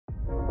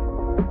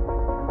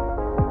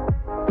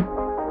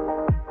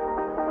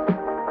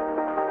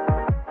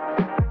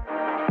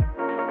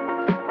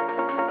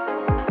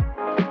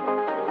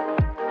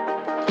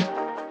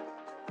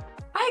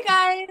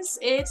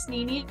It's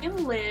Nini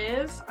and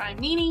Liv. I'm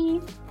Nini.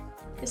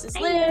 This is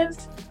Hi, Liv.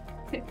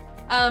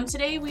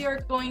 Today we are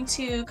going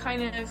to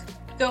kind of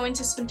go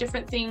into some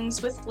different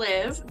things with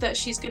Liv that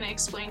she's going to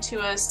explain to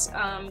us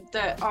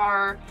that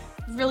are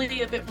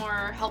really a bit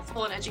more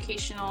helpful and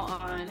educational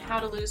on how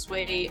to lose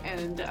weight,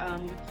 and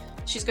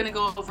she's going to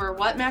go over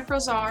what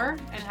macros are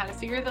and how to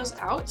figure those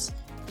out.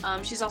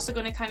 She's also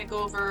going to kind of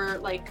go over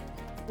like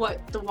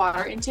what the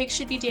water intake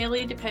should be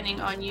daily depending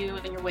on you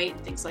and your weight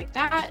and things like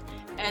that,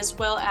 as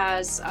well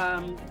as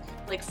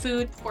like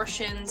food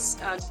portions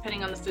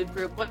depending on the food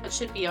group, what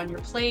should be on your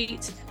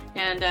plate.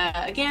 And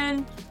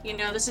again,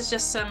 this is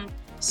just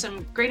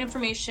some great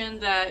information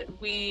that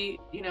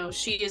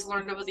she has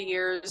learned over the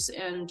years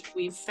and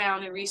we've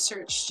found and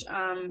researched.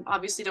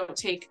 Obviously don't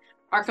take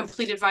our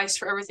complete advice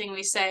for everything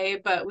we say,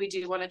 but we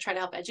do want to try to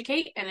help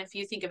educate. And if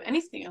you think of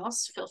anything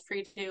else, feel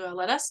free to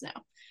let us know.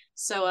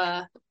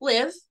 So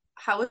Liv,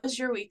 how was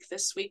your week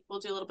this week? We'll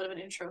do a little bit of an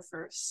intro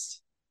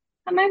first.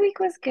 My week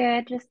was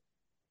good. Just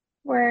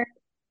work.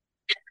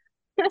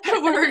 Work.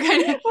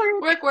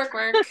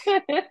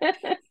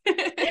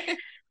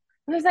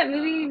 There's that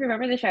movie,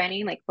 Remember the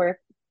Shining? Like work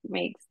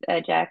makes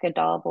Jack a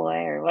dull boy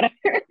or whatever.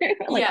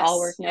 Like all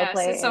work, no yes,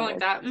 play. it's something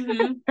like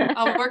that.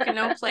 All work and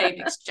no play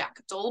makes Jack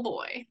a dull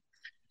boy.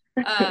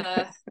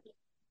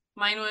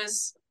 Mine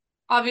was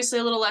obviously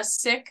a little less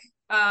sick,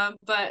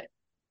 but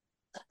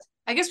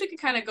I guess we could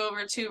kind of go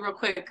over too real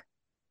quick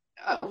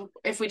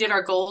if we did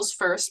our goals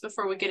first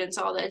before we get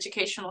into all the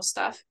educational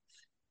stuff.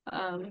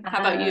 How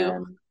about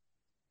you?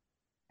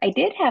 I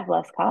did have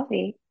less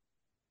coffee.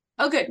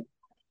 Oh, good.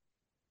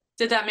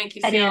 Did that make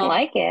you I didn't feel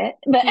like it,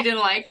 but you didn't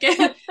like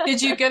it?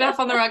 Did you get off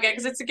on the wrong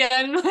exits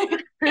again?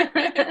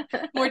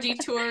 More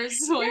detours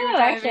while you were no,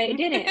 actually I driving?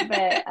 didn't.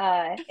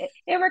 But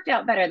it worked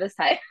out better this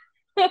time.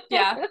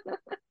 Yeah,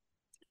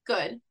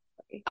 good.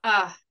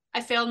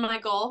 I failed my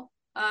goal.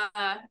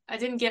 I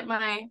didn't get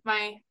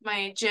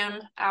my gym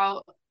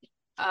out,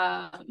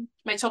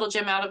 my total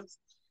gym out of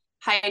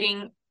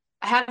hiding.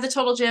 I have the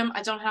total gym.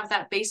 I don't have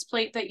that base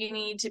plate that you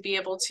need to be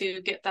able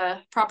to get the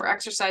proper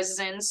exercises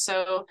in.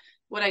 So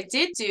what I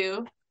did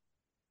do,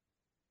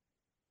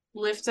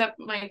 lift up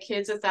my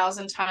kids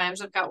 1,000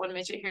 times. I've got one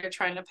midget here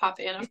trying to pop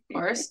in, of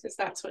course, because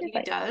that's what he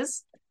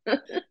does.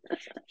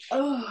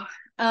 Oh,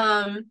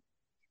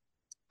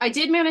 I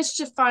did manage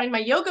to find my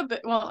yoga.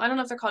 Well, I don't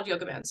know if they're called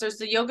yoga bands. There's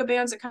the yoga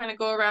bands that kind of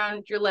go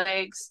around your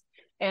legs,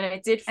 and I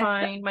did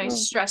find my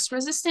stress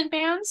resistant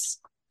bands.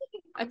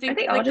 I Are think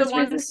they all like the just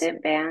ones,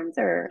 resistant bands,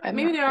 or I'm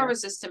maybe not they are sure.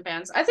 resistant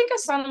bands. I think I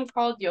saw them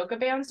called yoga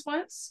bands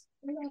once.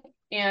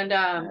 And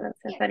That's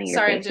so funny. Your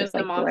sorry, I'm face doing just the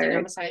like mom thing on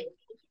blurred. the side.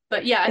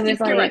 But yeah, I It was think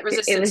you're right. like it was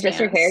Resistance just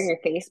your hair and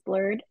bands. your face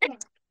blurred. Oh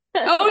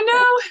That was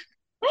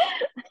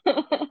no.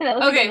 like one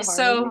of Okay, the horror movies.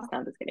 so No,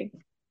 I'm just kidding.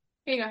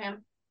 here you go,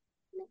 Ham.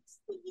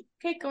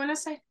 Okay, go on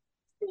outside.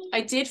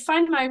 I did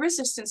find my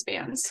resistance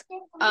bands.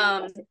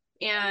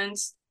 And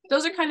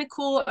those are kind of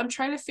cool. I'm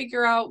trying to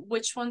figure out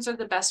which ones are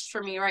the best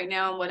for me right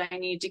now and what I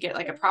need to get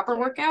like a proper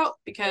workout,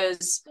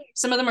 because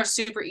some of them are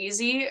super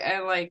easy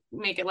and like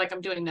make it like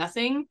I'm doing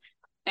nothing.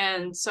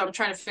 And so I'm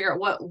trying to figure out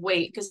what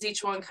weight, because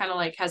each one kind of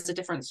like has a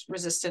different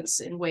resistance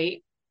in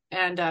weight.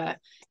 And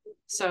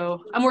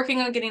so I'm working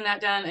on getting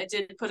that done. I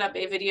did put up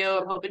a video.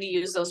 I'm hoping to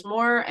use those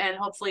more, and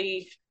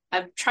hopefully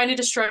I'm trying to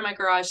destroy my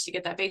garage to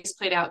get that base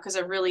plate out, because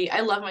I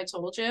love my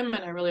total gym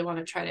and I really want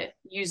to try to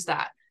use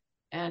that.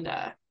 And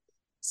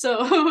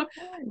so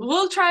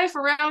we'll try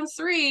for round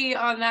 3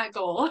 on that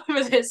goal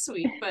for this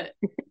week. But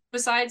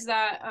besides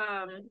that,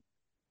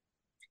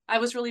 I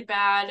was really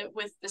bad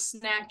with the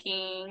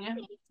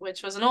snacking,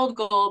 which was an old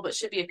goal, but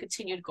should be a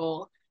continued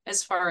goal,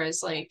 as far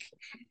as like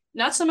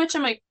not so much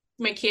on my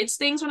kids'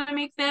 things when I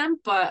make them,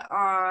 but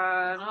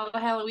on all the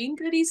Halloween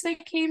goodies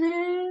that came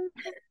in.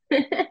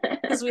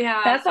 Because we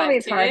have That's 5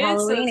 always hard. kids, so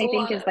Halloween, there's a I think,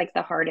 lot is of like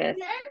the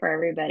hardest for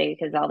everybody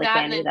because all the that,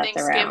 and candy then that's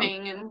around.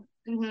 Thanksgiving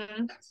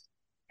and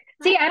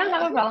See, I don't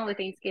have a problem with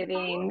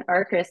Thanksgiving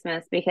or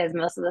Christmas because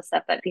most of the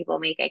stuff that people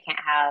make, I can't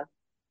have.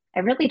 I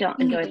really don't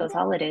enjoy those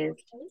holidays.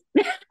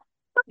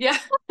 Yeah.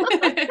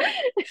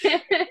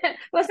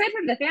 Well, aside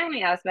from the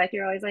family aspect,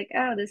 you're always like,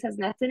 oh, this has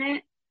nuts in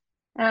it.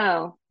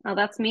 Oh,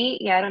 that's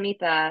meat. Yeah, I don't eat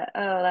that.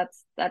 Oh,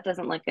 that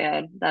doesn't look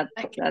good. That's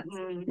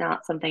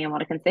not something I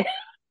want to consider.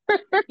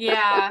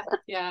 Yeah,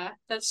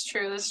 that's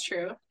true.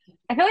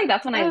 I feel like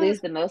that's when I lose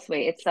the most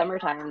weight. It's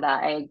summertime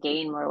that I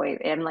gain more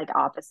weight. I'm like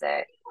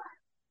opposite.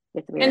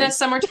 It's And weird. that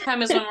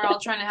summertime is when we're all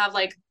trying to have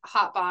like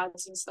hot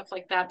bods and stuff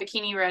like that,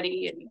 bikini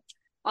ready and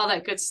all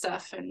that good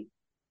stuff. And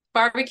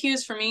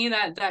barbecues for me,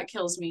 that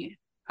kills me.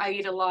 I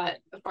eat a lot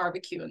of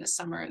barbecue in the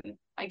summer, and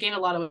I gain a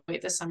lot of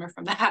weight this summer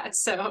from that.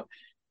 So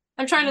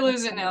I'm trying to Oh,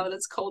 lose that's it now funny. that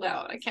it's cold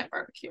out. I can't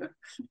barbecue.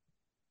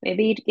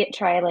 Maybe you'd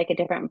try like a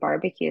different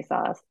barbecue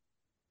sauce.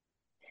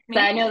 So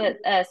I know Maybe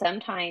that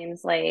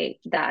sometimes like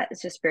that is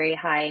just very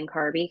high in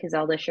carby because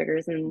all the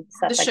sugars and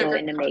stuff the that go sugar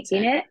into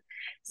making content. it.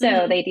 So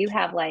Mm-hmm. they do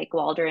have like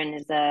Waldron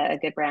is a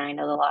good brand. I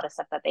know a lot of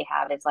stuff that they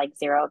have is like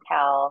 0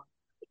 cal.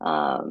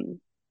 Um,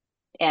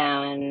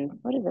 and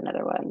what is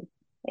another one?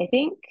 I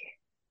think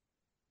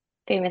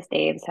Famous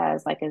Dave's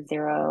has like a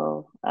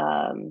zero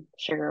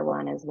sugar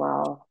one as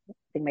well. I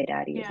think my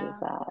dad uses Yeah.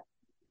 that.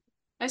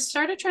 I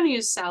started trying to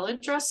use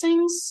salad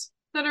dressings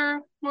that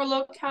are more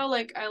low-cal.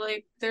 Like I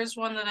like there's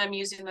one that I'm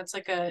using that's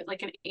like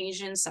an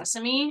Asian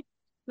sesame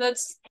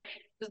that's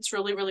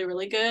really, really,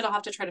 really good. I'll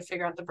have to try to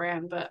figure out the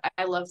brand, but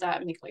I love that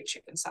and make like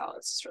chicken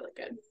salads. It's really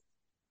good.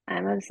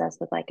 I'm obsessed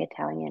with like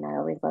Italian. I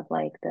always love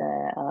like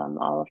the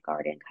Olive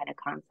Garden kind of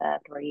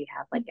concept where you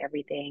have like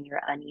everything, your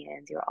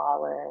onions, your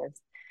olives.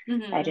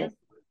 I Mm-hmm. just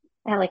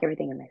I like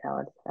everything in my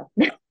salad. So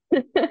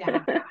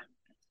Yeah.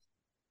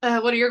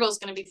 What are your goals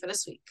going to be for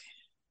this week?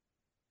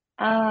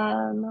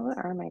 what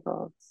are my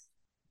goals?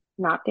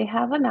 Not to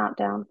have a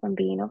meltdown from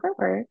being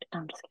overworked.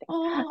 I'm just kidding.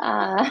 Oh,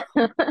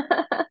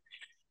 Uh,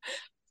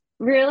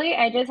 really,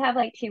 I just have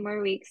like 2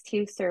 more weeks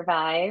to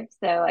survive.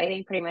 So I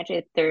think pretty much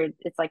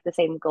it's like the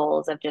same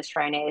goals of just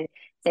trying to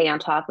stay on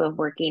top of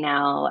working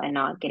out and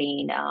not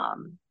getting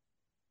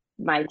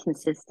my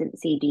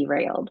consistency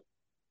derailed.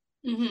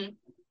 mm-hmm.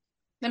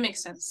 That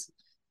makes sense.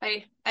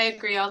 I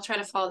agree. I'll try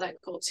to follow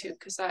that goal too,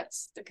 because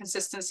that's the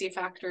consistency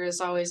factor is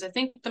always, I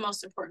think, the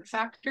most important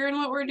factor in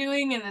what we're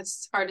doing, and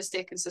it's hard to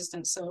stay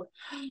consistent. So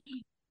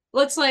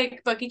let's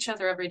like bug each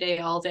other every day,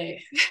 all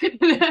day.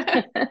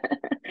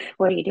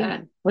 What are you uh,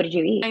 doing? What did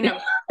you eat? I know.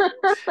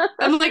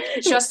 I'm like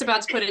just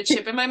about to put a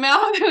chip in my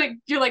mouth. Like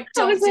you're like,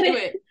 I was don't do gonna,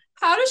 it.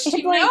 How does it's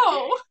she like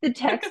know? the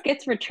text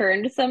gets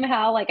returned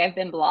somehow, like I've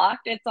been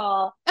blocked. It's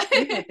all,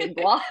 you have been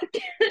blocked.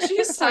 She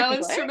has I'm like,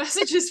 silenced what? her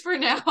messages for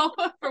now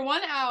for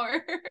 1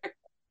 hour.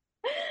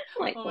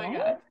 I'm like, Oh my what?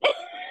 god.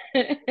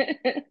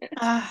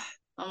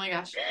 Oh my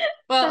gosh.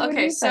 That Well, would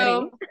okay, be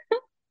funny. so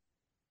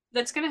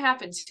that's gonna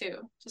happen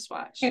too. Just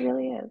It watch.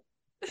 really is.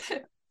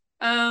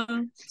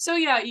 So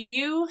yeah,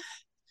 you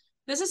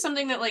this is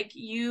something that like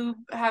you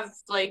have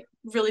like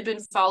really been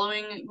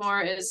following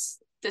more is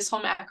this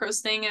whole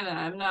macros thing, and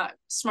I'm not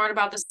smart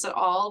about this at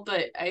all,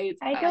 but I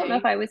don't know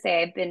if I I would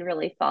say I've been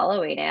really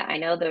following it. I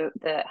know the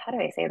how do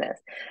I say this?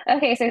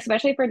 Okay, so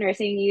especially for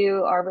nursing,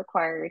 you are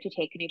required to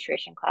take a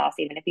nutrition class,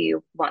 even if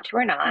you want to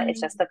or not.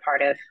 It's just mm, a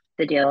part of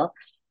the deal.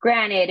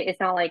 Granted, it's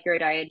not like you're a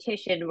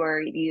dietitian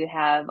where you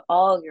have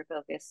all your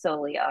focus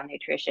solely on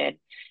nutrition.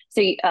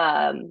 So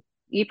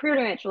you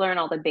pretty much learn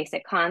all the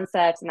basic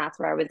concepts, and that's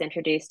where I was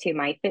introduced to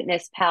my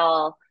fitness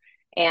pal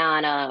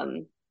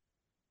and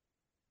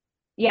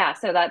yeah,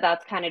 so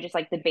that's kind of just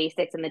like the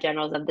basics and the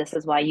generals of this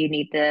is why you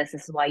need this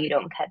is why you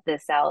don't cut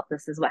this out,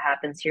 this is what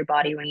happens to your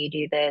body when you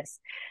do this.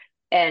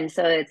 And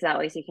so it's that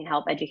way so you can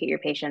help educate your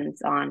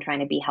patients on trying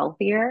to be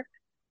healthier.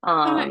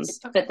 oh nice.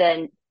 But Okay.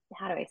 then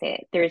how do I say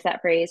it? There's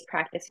that phrase,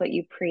 practice what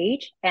you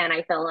preach. And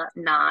I feel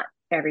not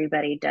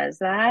everybody does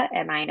that.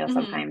 And I know Mm-hmm.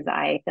 sometimes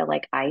I feel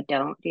like I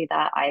don't do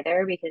that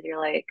either because you're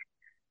like,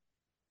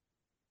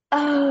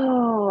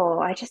 oh,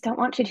 I just don't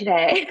want to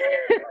today.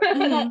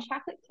 That Mm-hmm.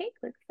 chocolate cake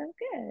looks so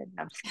good.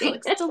 No, I'm just It kidding.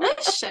 looks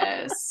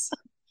delicious.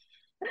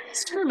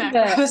 Screw But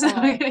macros.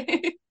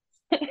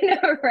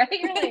 no, right?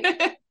 You're like,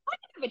 I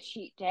have a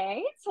cheat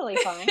day. It's totally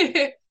fine.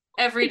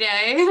 Every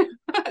day.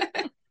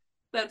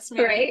 That's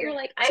Right? me. You're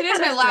like, I've Today's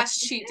had a my last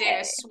stressful cheat day,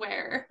 I day.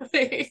 swear.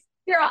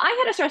 Girl, I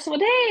had a stressful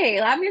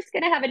day. I'm just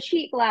gonna have a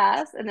cheat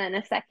glass and then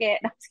a second.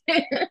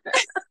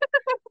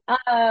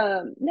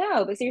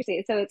 No, but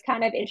seriously, so it's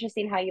kind of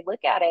interesting how you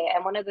look at it.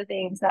 And one of the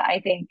things that I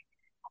think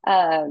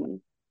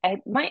um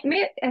I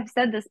may have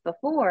said this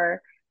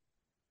before,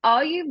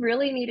 all you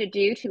really need to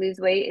do to lose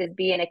weight is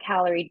be in a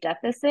calorie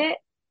deficit.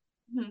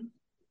 Mhm.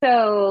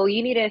 So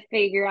you need to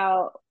figure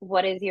out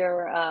what is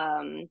your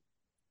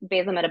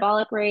basal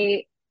metabolic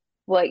rate,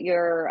 what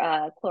your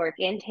caloric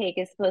intake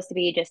is supposed to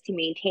be just to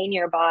maintain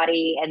your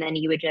body, and then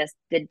you would just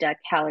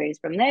deduct calories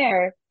from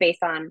there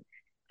based on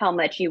how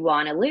much you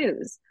want to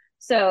lose.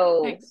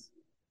 So Nice.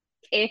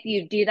 if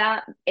you do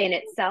that in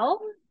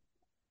itself,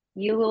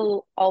 you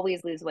will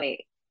always lose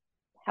weight.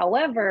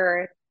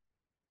 However,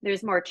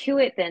 there's more to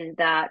it than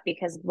that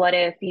because what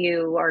if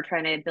you are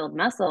trying to build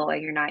muscle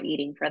and you're not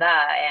eating for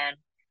that and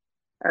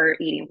or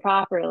eating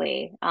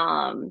properly?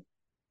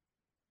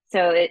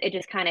 So it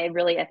just kind of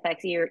really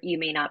affects you. You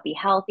may not be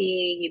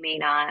healthy, you may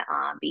not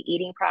be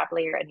eating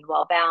properly or any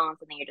well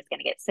balanced, and then you're just going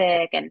to get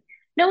sick. And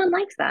no one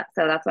likes that.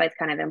 So that's why it's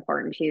kind of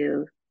important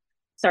to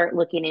start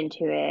looking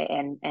into it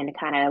and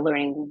kind of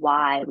learning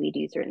why we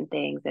do certain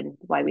things and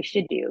why we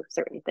should do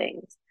certain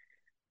things.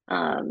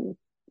 Um,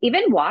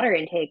 Even water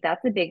intake,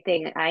 that's a big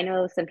thing. I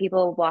know some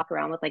people walk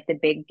around with like the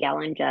big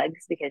gallon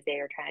jugs because they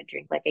are trying to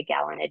drink like a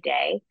gallon a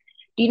day.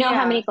 Do you know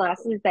how many Yeah,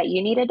 glasses that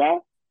you need a day?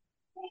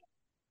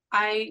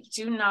 I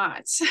do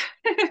not.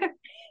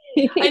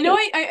 I know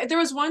there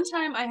was one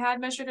time I had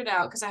measured it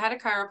out because I had a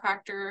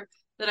chiropractor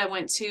that I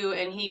went to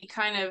and he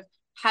kind of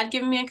had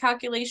given me a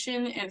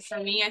calculation and for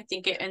me I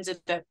think it ended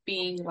up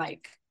being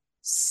like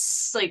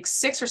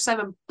 6 or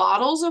 7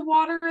 bottles of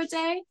water a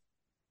day,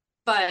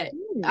 but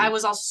I Hmm.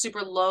 was also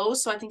super low,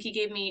 so I think he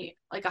gave me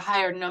like a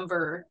higher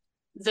number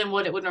than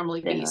what it would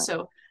normally Then be. what?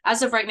 So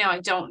as of right now I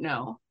don't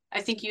know.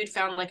 I think you'd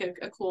found like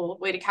a cool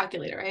way to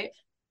calculate it, right?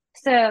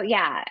 So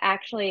yeah,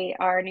 actually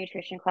our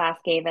nutrition class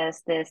gave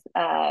us this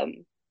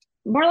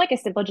more like a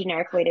simple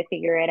generic way to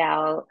figure it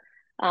out.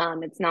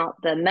 It's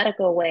not the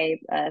medical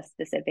way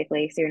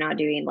specifically, so you're not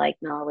doing like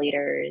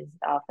milliliters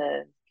off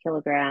of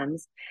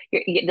kilograms.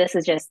 This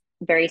is just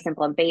very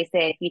simple and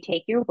basic. You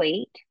take your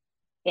weight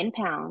in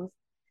pounds,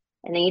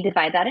 and then you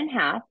divide that in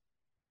half,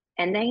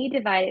 and then you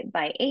divide it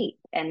by 8,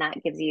 and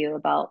that gives you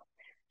about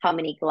how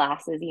many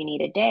glasses you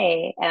need a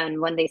day. And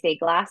when they say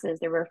glasses,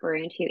 they're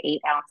referring to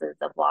 8 ounces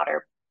of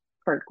water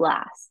per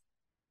glass.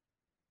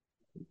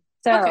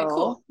 Okay, So,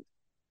 cool.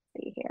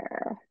 let's see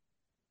here.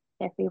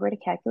 If we were to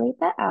calculate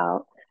that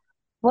out,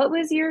 what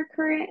was your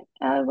current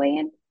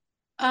weigh-in?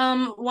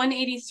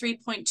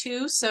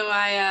 183.2, so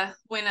I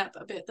went up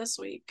a bit this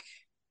week.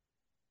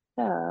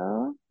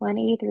 So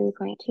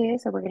 183.2.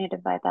 So we're going to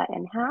divide that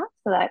in half.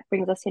 So that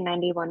brings us to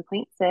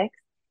 91.6.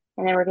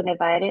 And then we're going to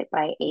divide it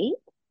by 8.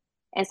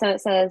 And so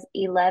it says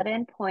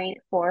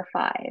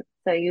 11.45.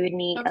 So you would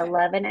need Okay.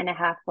 11 and a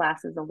half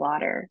glasses of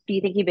water. Do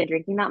you think you've been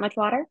drinking that much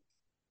water?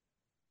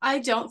 I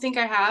don't think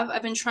I have.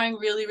 I've been trying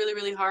really, really,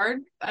 really hard.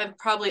 I'm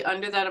probably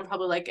under that. I'm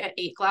probably like at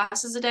 8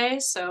 glasses a day,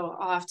 so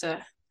I'll have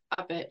to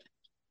up it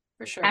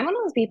for I'm sure. one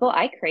of those people,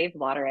 I crave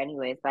water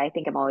anyways, but I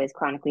think I'm always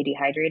chronically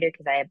dehydrated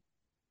because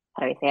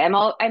how do I say,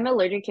 I'm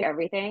allergic to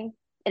everything.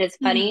 And it's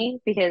Hmm. funny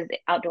because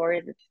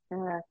outdoors,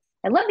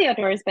 I love the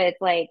outdoors, but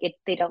it's like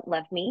they don't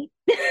love me.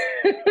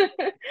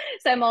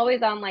 So I'm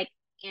always on like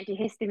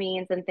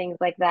antihistamines and things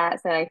like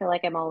that. So I feel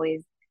like I'm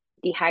always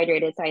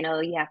dehydrated. So I know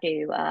you have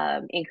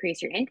to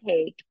increase your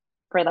intake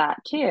for that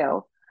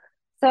too.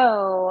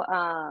 So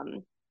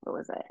what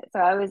was it? So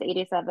I was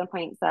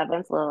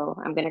 87.7. So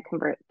I'm going to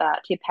convert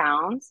that to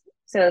pounds.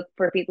 So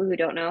for people who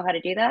don't know how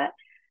to do that,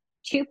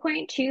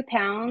 2.2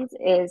 pounds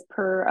is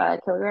per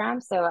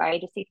kilogram. So I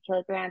just take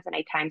kilograms and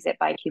I times it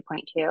by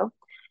 2.2.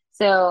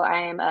 So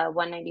I'm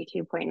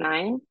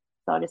 192.9.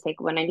 So I'll just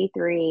take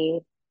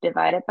 193,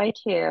 divide it by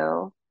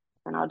 2,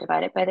 and I'll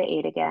divide it by the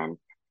 8 again.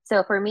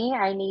 So for me,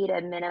 I need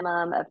a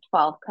minimum of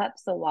 12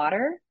 cups of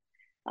water.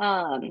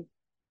 Um,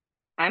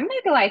 I'm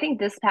not gonna lie, I think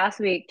this past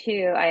week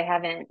too, I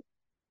haven't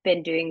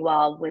been doing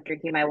well with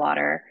drinking my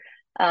water.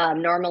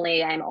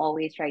 Normally, I'm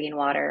always chugging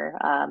water.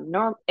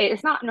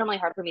 It's not normally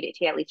hard for me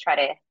to at least try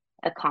to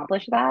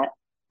accomplish that.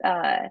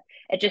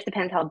 It just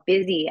depends how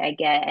busy I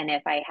get and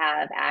if I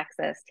have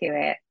access to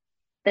it.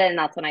 Then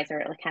that's when I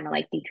start like, kind of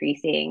like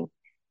decreasing.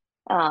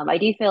 I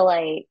do feel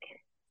like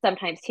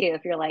sometimes too,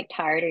 if you're like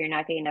tired or you're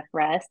not getting enough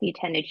rest, you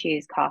tend to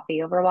choose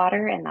coffee over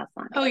water, and that's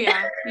not Oh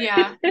yeah,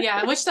 yeah, good.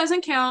 yeah. Which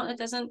doesn't count. It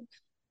doesn't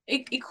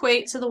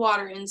equate to the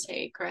water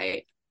intake,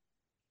 right?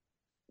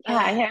 Yeah, Uh,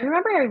 I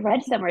remember I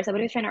read somewhere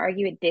somebody was trying to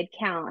argue it did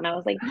count, and I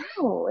was like,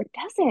 no, it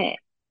doesn't.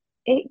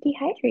 It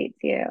dehydrates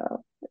you.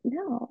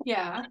 No.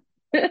 yeah.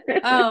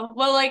 Oh,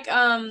 well, like,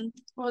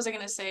 what was I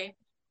gonna say?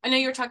 I know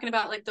you were talking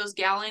about like those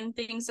gallon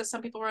things that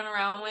some people run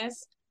around with.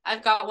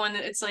 I've got one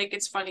that it's like,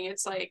 it's funny.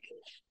 It's like,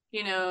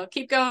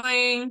 keep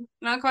going,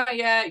 not quite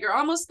yet. You're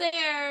almost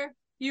there.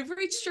 You've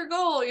reached your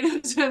goal,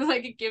 So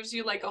like it gives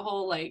you like a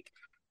whole like,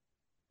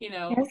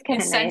 It's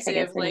kind of nice, I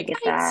guess, incentive, when you like, get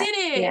I that.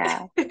 did Yeah.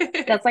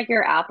 it. That's like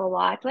your Apple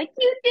Watch. Like,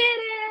 you did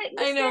it.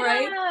 You I know, stood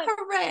right? up.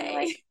 And you're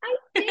like, Hooray. I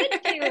did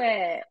do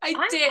it. I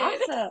I'm did.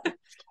 awesome.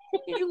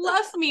 You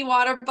love me,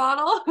 water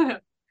bottle.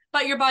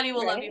 But your body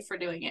will love you Right? for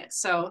doing it.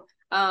 So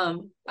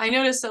I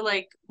noticed that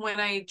like when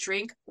I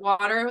drink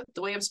water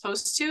the way I'm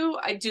supposed to,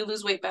 I do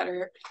lose weight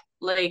better.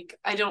 Like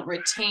I don't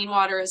retain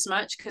water as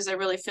much because I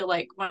really feel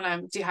like when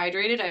I'm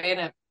dehydrated, I end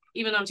up,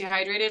 even though I'm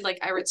dehydrated, like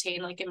I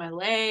retain like in my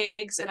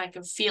legs and I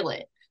can feel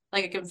it.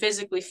 Like I can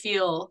physically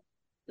feel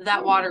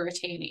that Hmm. water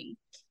retaining.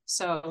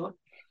 So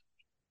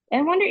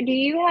I wonder, do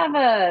you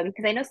have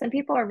because I know some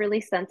people are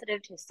really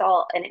sensitive to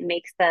salt and it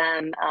makes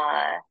them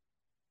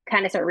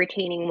kind of start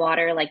retaining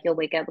water. Like you'll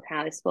wake up with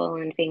kind of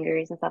swollen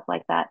fingers and stuff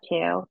like that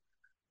too.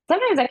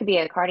 Sometimes that could be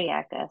a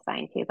cardiac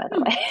sign too, by the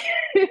hmm.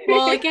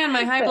 Well, way. again,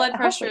 my high But blood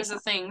pressure hopefully is a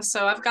not. thing,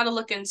 so I've got to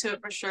look into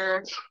it for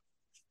sure.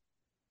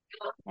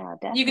 Yeah,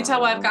 You can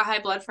tell why I've definitely. got high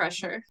blood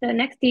pressure. So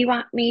next, do you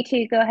want me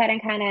to go ahead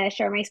and kind of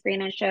share my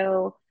screen and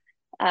show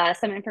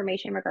some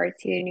information in regards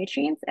to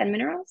nutrients and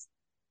minerals,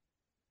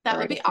 That or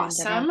would be just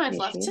in general awesome. I'd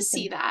love to nutrients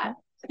see and that. health?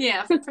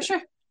 Yeah, for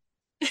sure.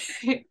 Let's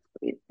see.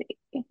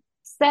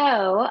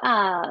 So,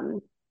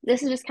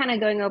 this is just kind of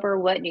going over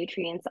what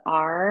nutrients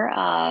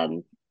are.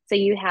 So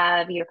you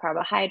have your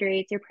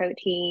carbohydrates, your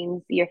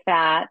proteins, your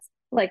fats,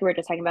 like we were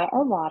just talking about,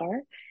 our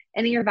water,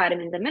 and then your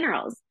vitamins and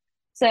minerals.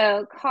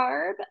 So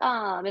carb,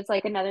 it's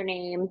like another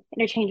name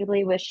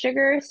interchangeably with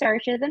sugar,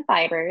 starches, and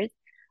fibers.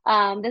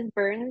 This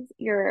burns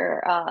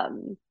or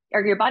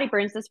your body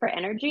burns this for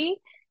energy.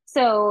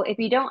 So if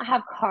you don't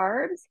have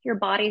carbs, your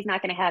body's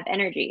not going to have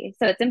energy.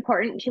 So it's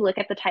important to look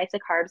at the types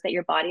of carbs that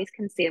your body's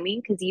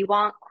consuming because you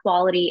want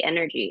quality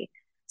energy.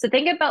 So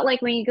think about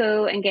like when you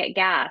go and get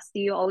gas, do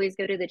you always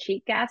go to the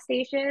cheap gas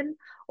station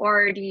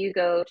or do you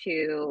go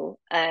to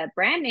a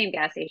brand name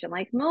gas station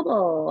like Mobil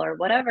or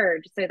whatever,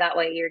 just so that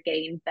way you're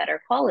getting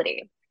better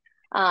quality?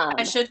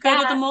 I should go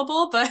to the Fat,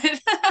 mobile, but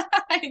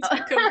I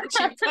do go to the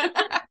cheap one.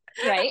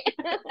 right?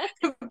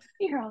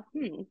 You're all,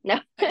 no.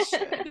 I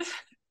should.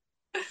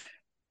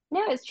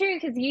 No, it's true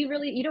because you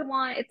don't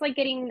want it's like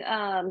getting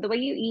the way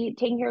you eat,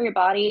 taking care of your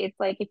body. It's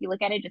like if you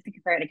look at it just to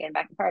compare it again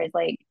back to cars,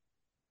 like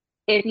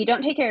if you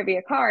don't take care of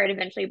your car, it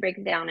eventually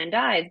breaks down and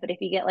dies. But if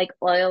you get like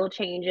oil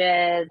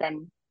changes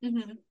and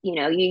Hmm.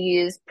 you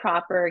use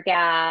proper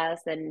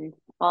gas and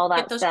all Get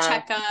that those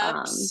stuff,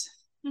 checkups.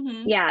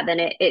 Hmm. yeah, then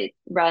it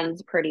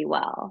runs pretty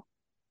well.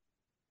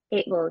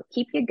 It will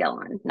keep you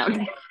going. No.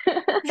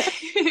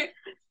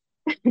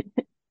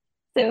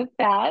 So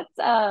fats,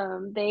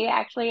 they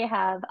actually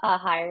have a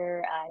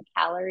higher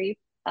calorie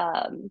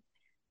um,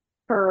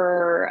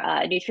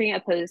 per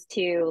nutrient opposed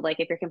to like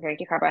if you're comparing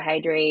to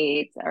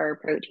carbohydrates or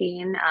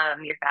protein,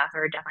 your fats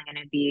are definitely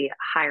going to be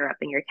higher up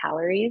in your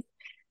calories.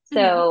 Hmm.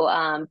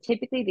 So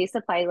typically these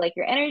supply like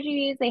your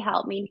energies, they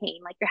help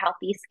maintain like your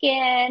healthy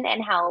skin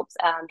and helps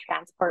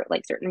transport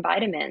like certain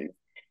vitamins.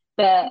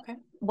 But Okay.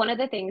 one of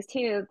the things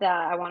too that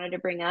I wanted to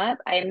bring up,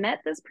 I met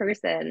this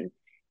person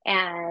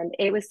and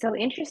it was so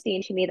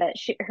interesting to me that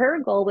her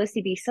goal was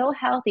to be so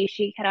healthy,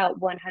 she cut out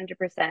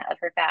 100% of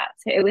her fat.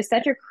 So it was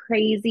such a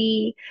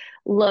crazy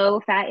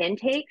low fat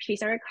intake. She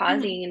started Hmm.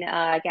 causing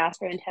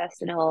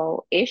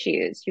gastrointestinal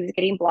issues. She was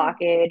getting Oh,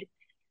 blockage.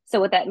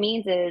 So what that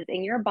means is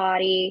in your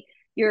body,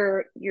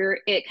 your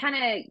it kind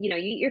of you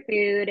eat your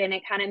food and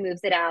it kind of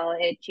moves it out.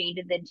 It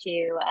changes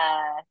into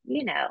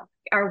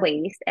our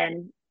waste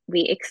and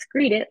we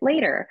excrete it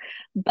later.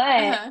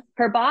 But uh-huh.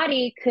 her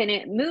body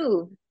couldn't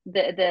move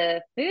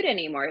the food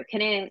anymore. It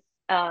couldn't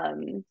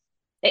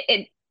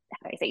it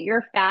how do I say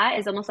your fat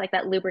is almost like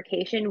that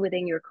lubrication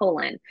within your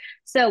colon.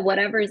 So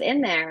whatever's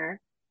in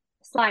there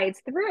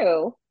slides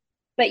through,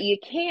 but you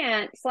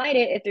can't slide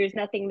it if there's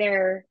nothing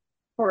there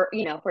for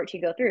it to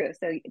go through.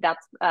 So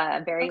that's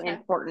very Okay.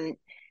 important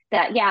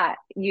that yeah,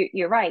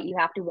 you're right. You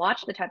have to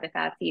watch the type of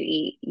fats you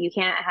eat. You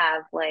can't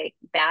have like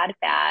bad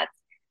fats.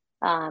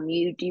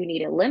 You do need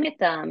to limit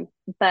them,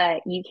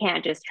 but you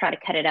can't just try to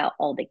cut it out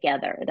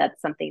altogether.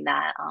 That's something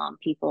that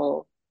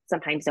people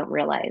sometimes don't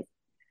realize.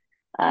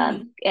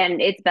 Hmm.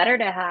 And it's better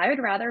to have, I would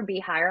rather be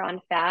higher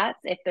on fats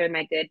if they're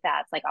my good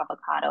fats, like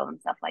avocado and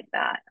stuff like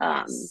that,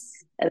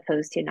 Yes.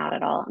 opposed to not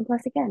at all. And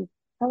plus, again,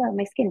 hello,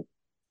 my skin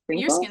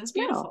Your wrinkles? skin's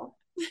No.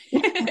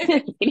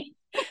 beautiful.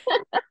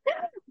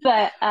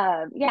 But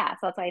yeah, so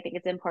that's why I think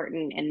it's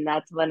important. And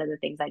that's one of the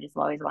things I just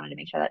always wanted to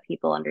make sure that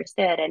people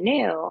understood and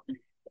knew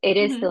it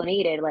is Hmm. still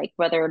needed. Like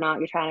whether or not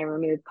you're trying to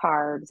remove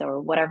carbs or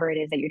whatever it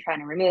is that you're trying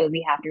to remove,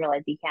 you have to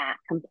realize you can't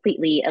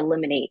completely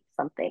eliminate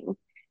something.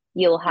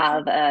 You'll Okay.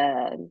 have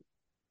a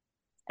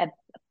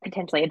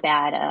potentially a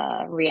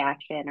bad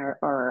reaction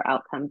or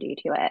outcome due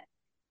to it.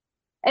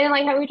 And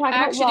like how we were I talking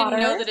about actually didn't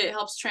know water. that it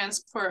helps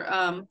transport,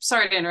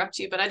 sorry to interrupt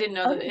you, but I didn't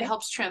know Oh, that it okay.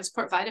 helps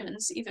transport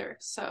vitamins either.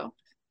 So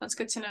that's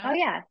good to Oh know.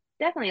 yeah,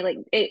 definitely. Like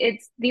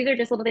it's these are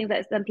just little things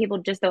that some people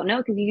just don't know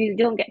because you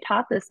don't get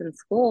taught this in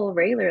school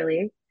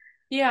regularly.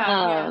 Yeah,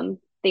 yeah.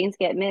 Things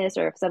get missed,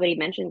 or if somebody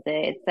mentions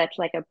it, it's such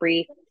like a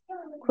brief,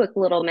 quick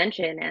little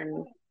mention,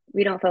 and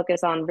we don't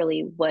focus on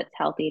really what's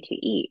healthy to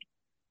eat.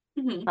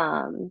 Hmm.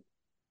 Um,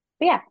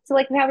 But yeah, so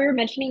like how we were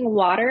mentioning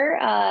water,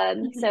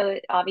 Hmm. so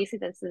obviously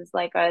this is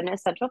like an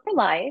essential for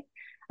life.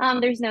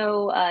 There's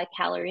no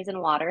calories in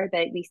water,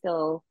 but we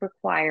still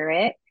require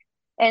it.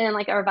 And then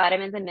like our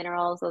vitamins and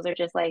minerals, those are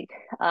just like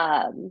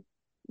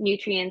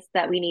nutrients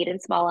that we need in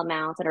small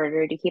amounts in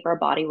order to keep our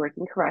body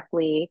working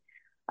correctly.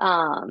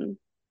 Um,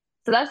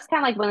 so that's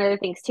kind of like one of the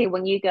things too.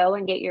 When you go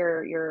and get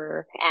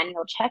your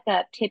annual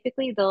checkup,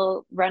 typically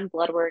they'll run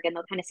blood work and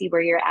they'll kind of see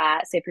where you're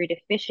at. So if you're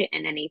deficient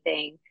in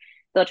anything,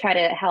 they'll try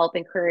to help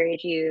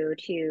encourage you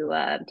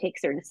to take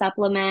certain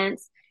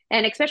supplements.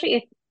 And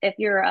especially if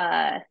you're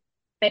a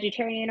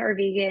vegetarian or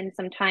vegan,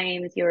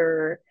 sometimes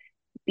your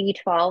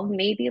B12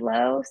 may be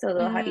low, so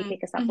they'll have you Hmm.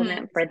 take a Hmm.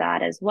 supplement for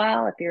that as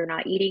well if you're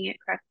not eating it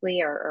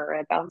correctly or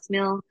a bounce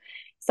meal. Okay.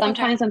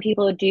 Sometimes when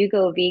people do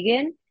go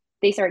vegan,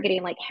 they start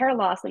getting like hair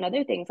loss and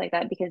other things like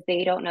that because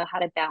they don't know how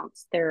to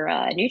balance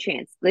their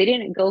nutrients. They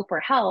didn't go for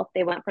health,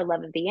 they went for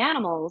love of the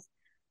animals.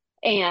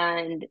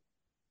 And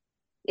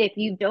if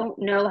you don't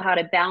know how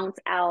to balance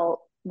out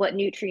what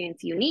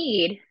nutrients you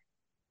need,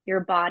 your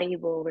body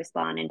will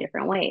respond in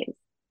different ways.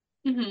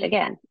 Hmm.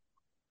 Again,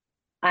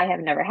 I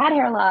have never had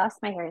hair loss.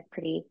 My hair is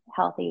pretty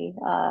healthy.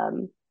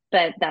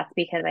 But that's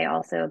because I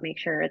also make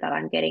sure that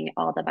I'm getting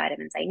all the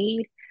vitamins I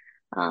need,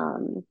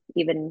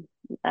 even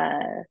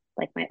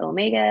like my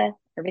omega,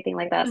 everything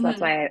like that. So that's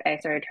Hmm. why I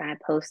started trying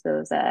to post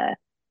those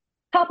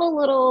couple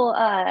little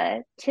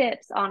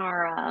tips on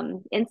our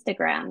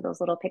Instagram, those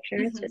little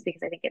pictures, Hmm. just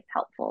because I think it's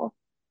helpful.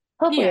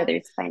 Hopefully Yeah.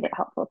 others find it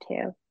helpful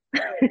too.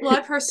 Well, I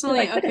They're personally,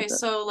 like, what is okay, this?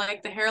 so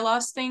like the hair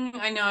loss thing,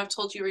 I know I've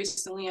told you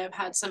recently I've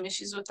had some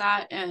issues with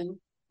that. And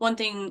one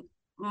thing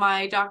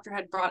my doctor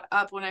had brought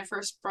up when I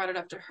first brought it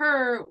up to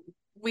her,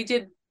 we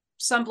did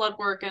some blood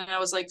work and I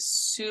was like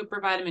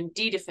super vitamin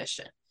D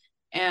deficient.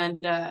 And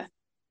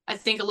I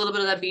think a little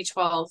bit of that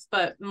B12,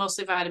 but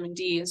mostly vitamin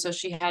D. And so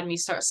she had me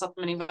start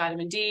supplementing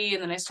vitamin D,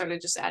 and then I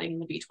started just adding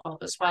the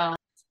B12 as well.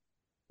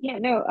 Yeah,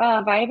 no,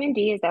 vitamin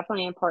D is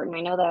definitely important.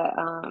 I know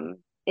that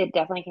it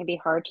definitely can be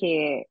hard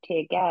to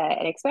get,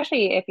 and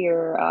especially if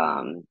you're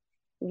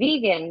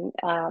vegan,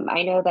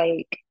 I know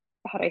like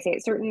how do I say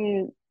it?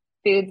 Certain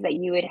foods that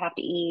you would have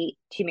to eat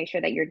to make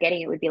sure that you're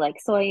getting it would be like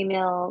soy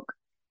milk,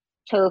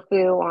 tofu,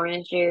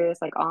 orange juice,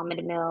 like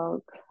almond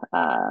milk.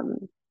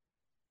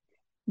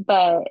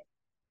 But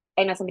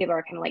I know some people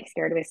are kind of like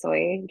scared with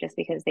soy just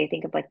because they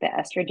think of like the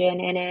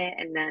estrogen in it,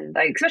 and then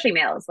like especially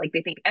males, like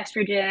they think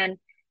estrogen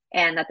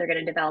and that they're going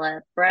to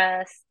develop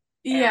breasts.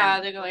 Yeah,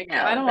 And they're like,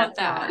 I no, don't want that's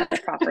not that. the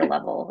proper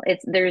level.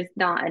 It's there's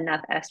not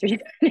enough estrogen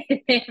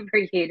for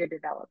you to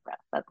develop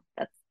breasts.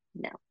 That's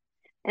no.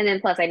 And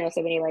then plus I know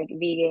so many like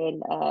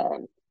vegan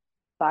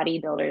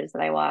bodybuilders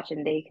that I watch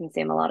and they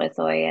consume a lot of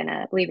soy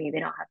and believe me, they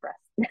don't have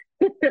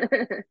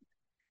breasts.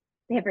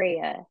 They have very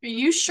Are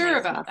you sure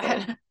nice about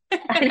muscle.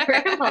 I never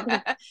have all the,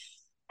 that?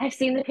 I've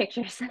seen the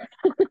pictures.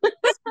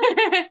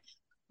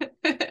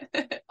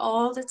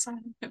 All the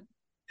time.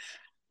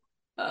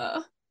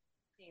 Uh,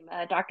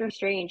 Doctor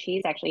Strange,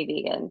 he's actually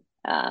vegan.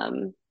 Oh,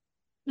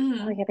 I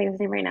mm. can't think of his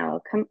name right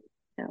now.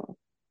 No,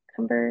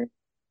 Cumber,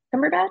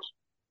 Cumberbatch?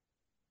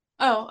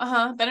 Oh,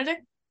 uh-huh.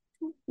 Benedict?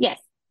 Yes,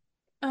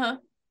 Uh-huh.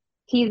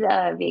 he's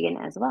vegan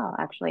as well.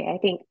 Actually, I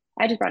think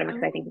I just brought him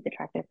because I think Oh, he's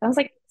attractive. I was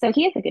like, so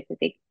he has a good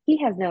physique. He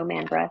has no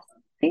man yeah. breasts.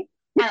 See,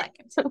 I like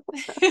him too.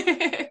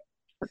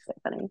 that's so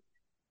funny.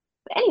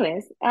 But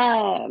anyways,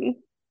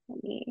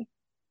 let me.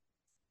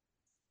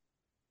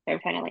 I'm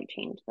trying to like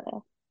change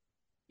the.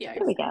 Yeah, you're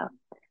There we fine. go.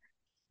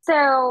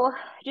 So,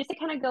 just to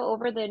kind of go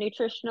over the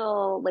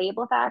nutritional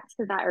label facts,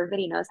 because not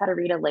everybody knows how to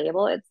read a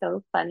label. It's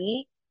so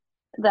funny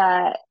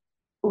that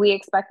we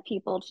expect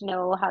people to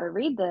know how to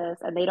read this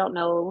and they don't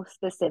know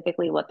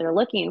specifically what they're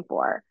looking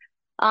for.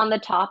 On the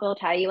top, it'll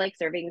tell you like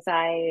serving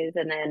size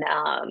and then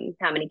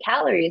how many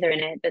calories are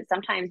in it. But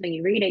sometimes when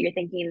you read it, you're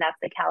thinking that's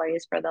the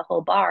calories for the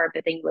whole bar.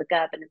 But then you look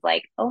up and it's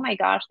like, oh my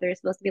gosh, there's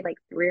supposed to be like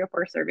 3 or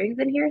 4 servings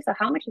in here. So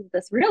how much is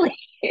this really?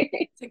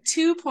 It's like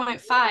 2.5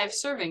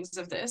 servings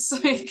of this.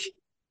 Like,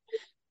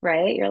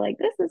 Right? You're like,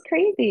 this is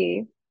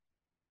crazy.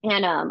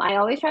 And I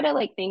always try to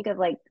like think of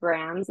like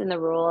grams in the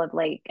rule of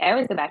like I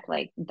always go back to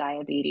like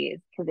diabetes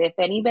because if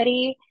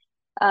anybody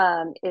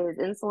is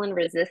insulin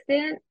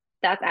resistant,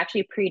 that's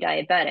actually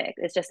pre-diabetic.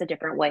 It's just a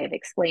different way of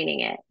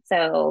explaining it.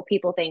 So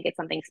people think it's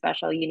something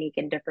special, unique,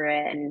 and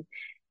different. And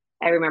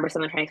I remember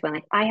someone trying to explain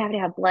like I have to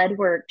have blood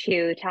work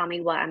to tell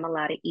me what I'm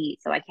allowed to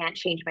eat. So I can't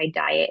change my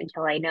diet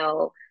until I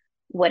know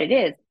what it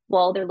is.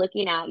 Well, they're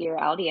looking at your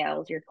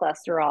LDLs, your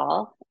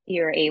cholesterol,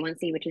 your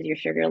A1C, which is your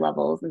sugar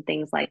levels, and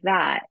things like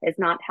that. It's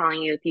not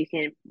telling you if you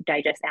can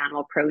digest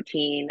animal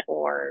protein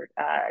or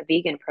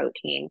vegan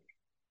protein.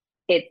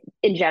 It's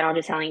in general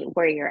just telling you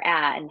where you're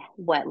at and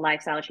what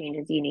lifestyle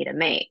changes you need to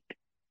make.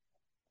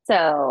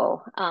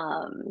 So, how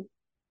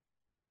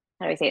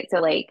do I say it? So,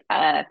 like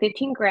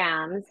 15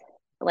 grams,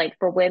 like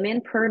for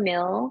women per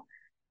meal,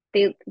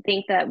 they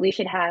think that we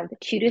should have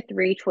 2 to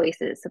 3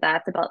 choices. So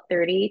that's about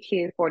 30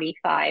 to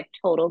 45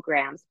 total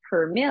grams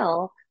per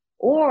meal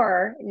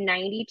or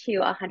 90 to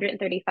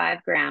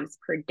 135 grams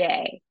per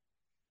day.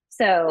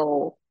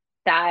 So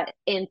that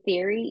in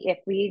theory, if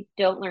we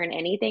don't learn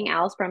anything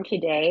else from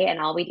today and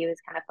all we do is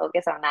kind of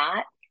focus on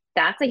that,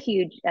 that's a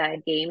huge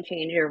game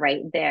changer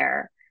right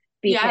there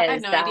yeah, I had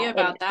because no idea that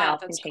in about that.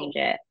 itself can That's change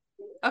cool. it.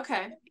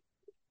 Okay.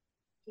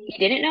 You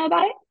didn't know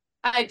about it?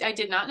 I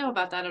did not know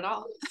about that at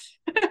all.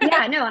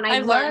 Yeah, no, and I I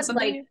learned love something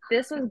like new.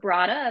 this was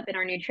brought up in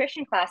our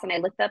nutrition class, and I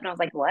looked up and I was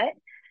like, what?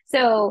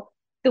 So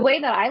the way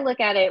that I look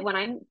at it when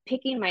I'm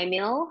picking my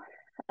meal,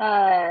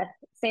 uh,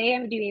 say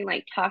I'm doing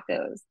like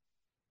tacos,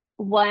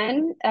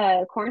 one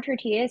corn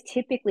tortilla is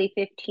typically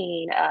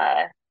 15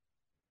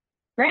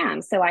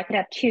 grams, so I could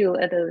have 2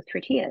 of those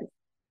tortillas.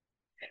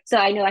 So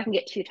I know I can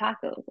get 2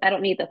 tacos. I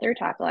don't need the third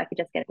taco. I could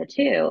just get the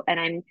two, and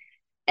I'm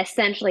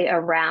essentially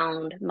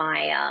around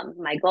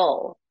my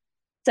goal.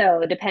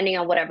 So depending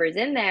on whatever's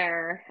in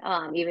there,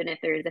 even if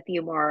there's a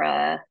few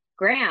more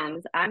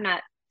grams, I'm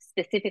not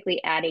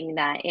specifically adding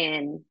that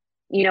in.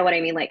 You know what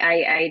I mean? Like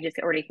I just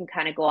already can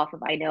kind of go off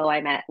of I know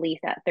I'm at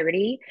least at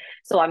 30.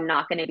 So I'm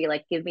not going to be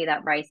like, give me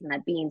that rice and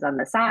that beans on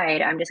the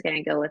side. I'm just going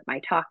to go with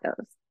my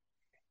tacos.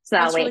 So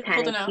that That's way really it cool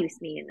kind to of know.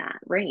 keeps me in that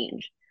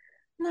range.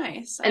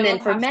 Nice. I And will then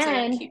for have to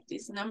men, keep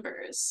these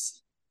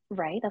numbers.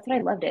 right? That's what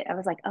I loved it. I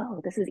was like,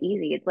 oh, this is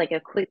easy. It's like a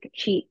quick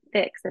cheat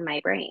fix in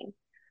my brain.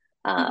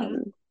 Hmm.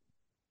 Um,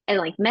 and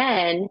like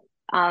men,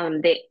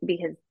 they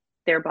because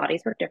their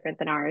bodies work different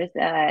than ours,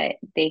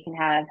 they can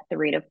have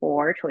 3 to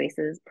 4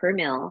 choices per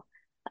meal.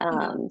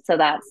 Hmm. So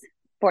that's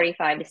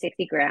 45 to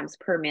 60 grams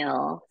per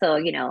meal. So,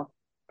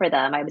 for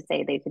them, I would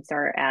say they could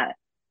start at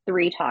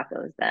 3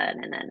 tacos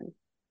then, and then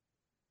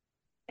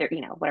they're,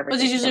 whatever Well,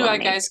 did they you want to like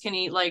make. guys can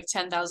eat like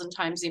 10,000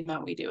 times the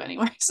amount we do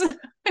anyways?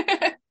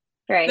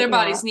 Right. Their Yeah.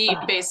 bodies need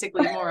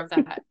basically more of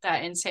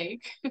that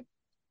intake.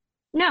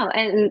 No,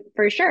 and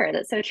for sure,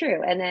 that's so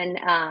true. And then,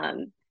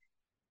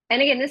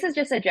 and again, this is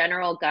just a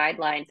general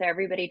guideline. So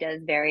everybody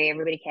does vary.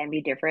 Everybody can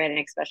be different,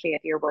 and especially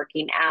if you're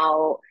working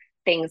out,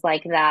 things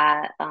like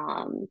that.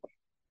 And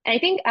I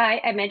think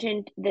I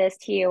mentioned this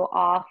to you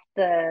off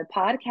the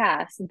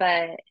podcast,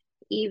 but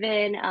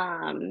even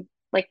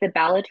like the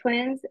Bella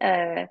twins,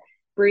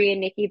 Brie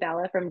and Nikki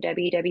Bella from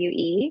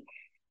WWE,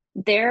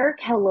 their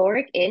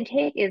caloric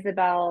intake is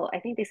about, I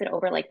think they said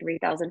over like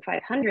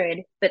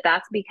 3,500, but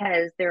that's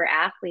because they're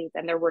athletes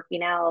and they're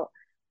working out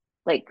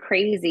like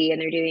crazy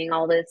and they're doing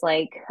all this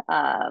like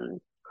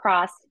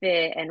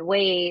CrossFit and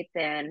weights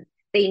and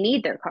they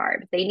need their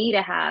carbs. They need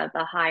to have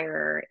a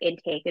higher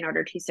intake in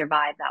order to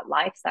survive that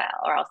lifestyle,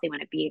 or else they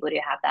wouldn't be able to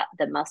have that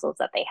the muscles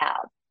that they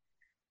have.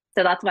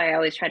 So that's why I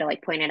always try to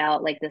like point it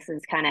out. Like this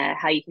is kind of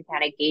how you can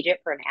kind of gauge it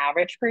for an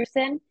average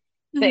person.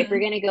 But if you're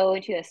Mm-hmm. going to go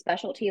into a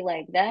specialty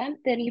like them,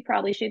 then you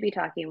probably should be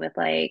talking with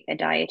like a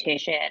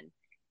dietitian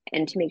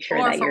and to make sure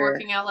Or that if we're you're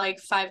working out like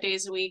 5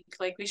 days a week,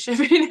 like we should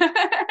be,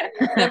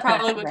 that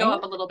probably would go right.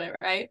 up a little bit,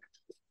 right?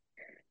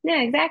 No,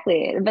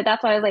 exactly. But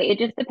that's why I was like, it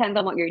just depends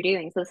on what you're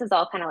doing. So this is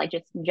all kind of like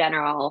just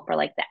general for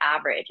like the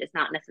average. It's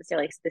not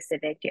necessarily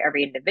specific to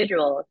every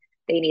individual.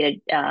 They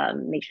need to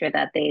make sure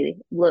that they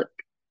look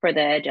for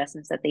the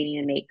adjustments that they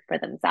need to make for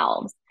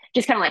themselves.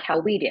 Just kind of like how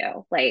we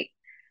do. Like,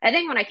 I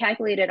think when I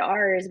calculated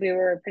ours, we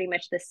were pretty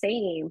much the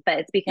same, but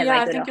it's because Yeah, I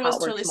I go to think it how was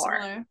it works totally more.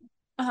 similar.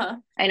 Uh-huh.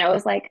 And I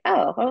was like,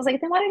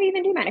 then why did I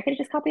even do mine? I could have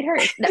just copied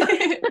hers. No,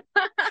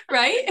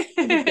 Right?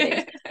 I'm just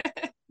kidding.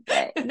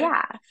 But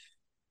yeah.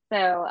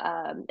 So,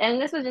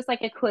 and this was just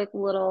like a quick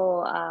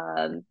little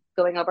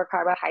going over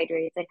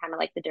carbohydrates and kind of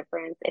like the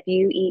difference. If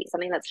you eat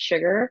something that's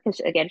sugar, because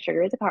again,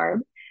 sugar is a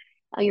carb,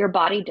 your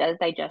body does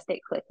digest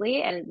it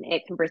quickly and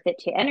it converts it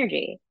to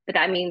energy. But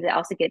that means it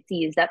also gets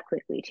used up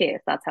quickly too.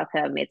 So that's how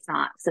come it's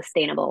not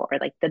sustainable or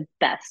like the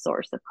best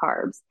source of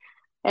carbs.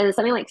 And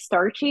something like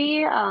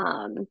starchy,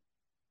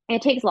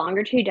 it takes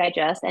longer to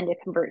digest and to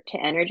convert to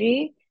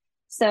energy.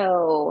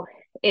 So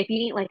if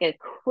you eat like a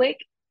quick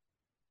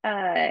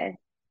uh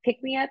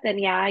pick me up, then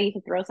yeah, you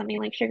can throw something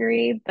like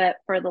sugary, but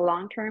for the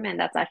long term, and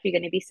that's actually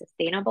going to be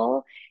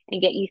sustainable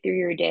and get you through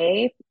your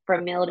day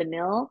from meal to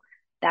meal,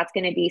 that's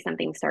going to be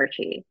something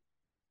starchy.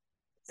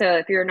 So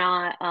if you're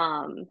not,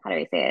 how do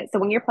I say it? So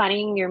when you're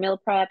planning your meal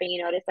prep and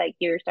you notice like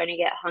you're starting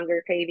to get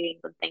hunger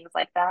cravings and things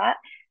like that,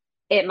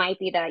 it might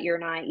be that you're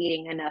not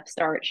eating enough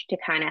starch to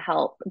kind of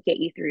help get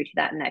you through to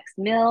that next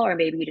meal, or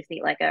maybe you just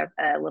need like a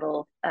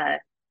little,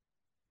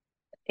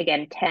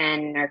 again,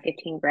 10 or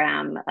 15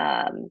 gram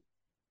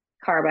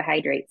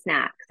carbohydrate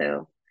snack.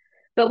 So,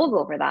 but we'll go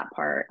over that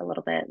part a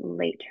little bit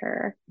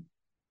later.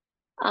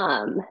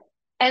 Um,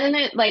 and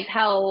then like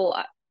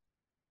how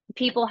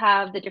people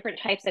have the different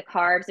types of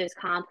carbs. There's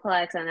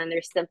complex and then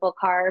there's simple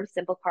carbs.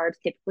 Simple carbs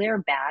typically are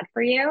bad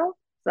for you.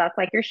 So that's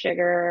like your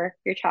sugar,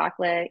 your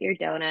chocolate, your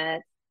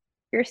donuts,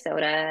 your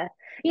soda,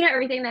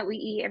 everything that we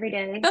eat every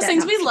day. Those That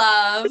things no, we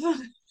love.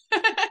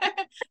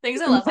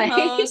 Things I love the like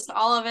most,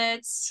 all of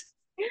it.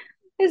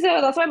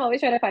 so that's why I'm always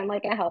trying to find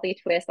like a healthy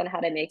twist on how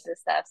to make this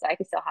stuff so I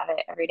can still have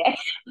it every day.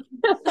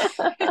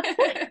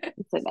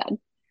 It's so bad.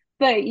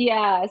 But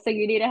yeah, so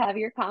you need to have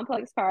your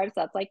complex carbs.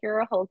 That's like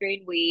your whole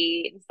grain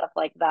wheat and stuff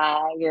like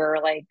that. Your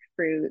like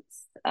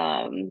fruits.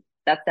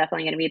 That's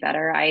definitely going to be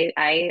better.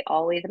 I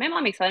always, my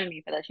mom makes fun of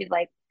me for that. She's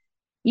like,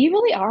 "You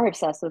really are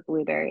obsessed with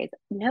blueberries."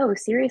 No,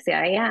 seriously,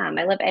 I am.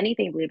 I love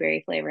anything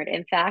blueberry flavored.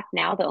 In fact,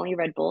 now the only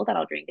Red Bull that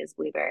I'll drink is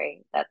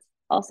blueberry. That's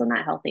also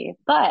not healthy,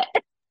 but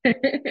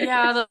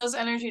Yeah, those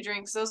energy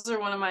drinks, those are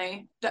one of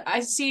my, I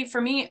see for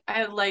me,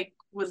 I like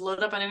would load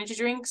up on energy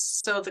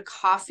drinks. So the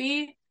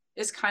coffee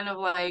is kind of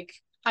like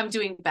I'm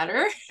doing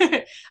better.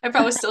 I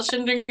probably still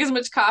shouldn't drink as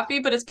much coffee,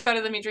 but it's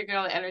better than me drinking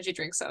all the energy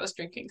drinks I was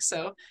drinking.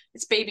 So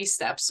it's baby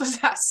steps with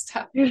that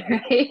stuff.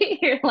 right?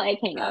 You're like,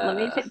 hang on, let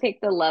me Uh,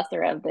 pick the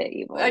lesser of the I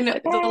evils. know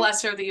the Okay.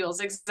 lesser of the evils,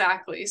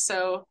 exactly.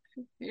 So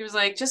he was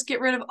like, just get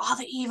rid of all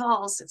the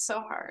evils. It's so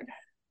hard.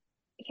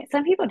 Yeah,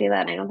 some people do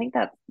that, and I don't think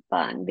that's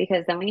fun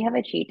because then when you have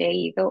a cheat day,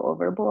 you go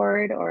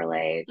overboard or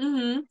like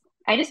Mm-hmm.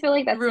 I just feel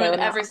like that's Ruin so not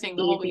everything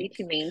the whole easy week.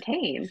 to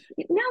maintain.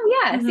 No,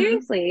 yeah, Mm-hmm.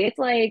 seriously. It's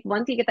like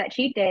once you get that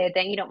cheat day,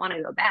 then you don't want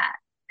to go back.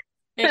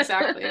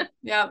 Exactly.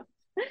 Yeah.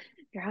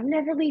 I'm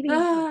never leaving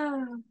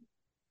you.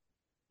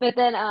 But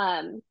then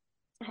how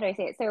do I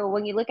say it? So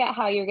when you look at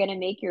how you're gonna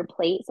make your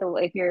plate, so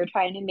if you're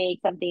trying to make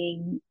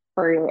something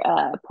for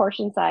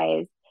portion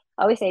size,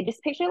 I always say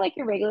just picture like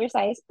your regular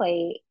size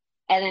plate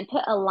and then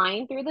put a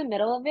line through the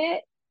middle of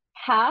it.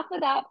 Half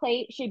of that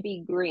plate should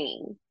be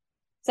green.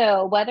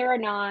 So whether or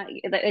not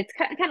it's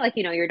kind of like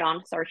your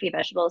non-starchy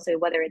vegetables, so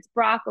whether it's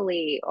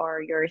broccoli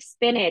or your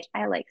spinach,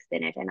 I like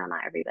spinach. I know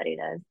not everybody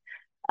does.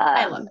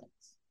 I love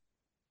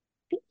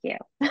Thank you.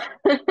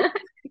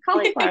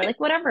 Cauliflower, it. like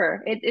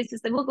whatever. It's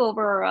just we'll go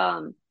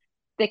over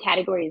the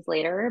categories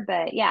later,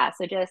 but yeah,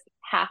 so just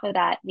half of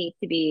that needs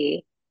to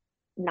be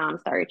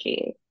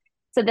non-starchy.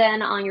 So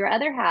then on your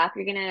other half,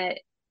 you're gonna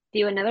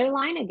do another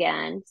line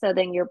again. So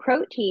then your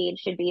protein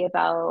should be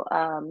about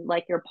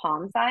like your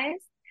palm size.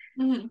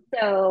 Mhm.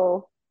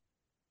 So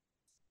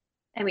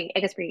I mean, I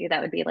guess for you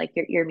that would be like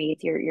your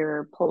meats,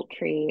 your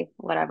poultry,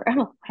 whatever,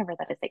 whatever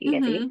that is that you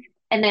get to eat. Mhm.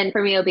 And then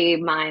for me, it'll be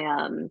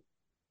my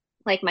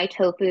like my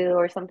tofu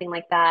or something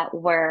like that.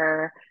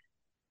 Where,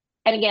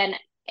 and again,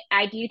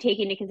 I do take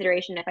into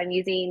consideration if I'm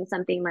using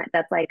something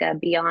that's like a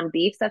Beyond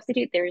Beef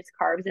substitute, there's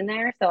carbs in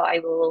there, so I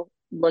will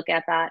look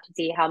at that to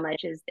see how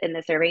much is in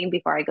the serving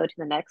before I go to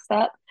the next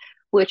step,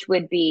 which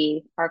would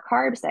be our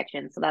carb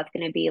section. So that's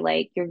going to be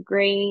like your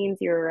grains,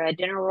 your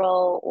dinner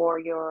roll, or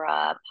your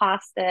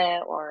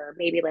pasta, or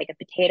maybe like a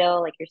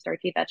potato, like your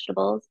starchy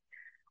vegetables.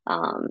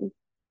 Um,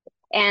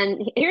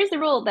 and here's the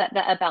rule that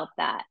about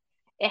that.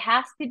 It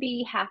has to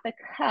be half a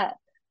cup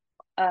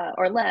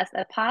or less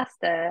of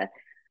pasta.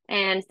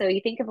 And so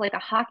you think of like a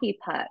hockey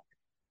puck.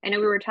 I know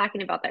we were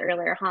talking about that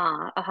earlier,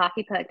 huh? A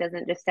hockey puck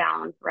doesn't just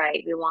sound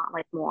right. We want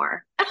like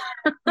more.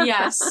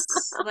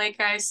 Yes, like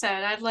I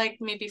said, I'd like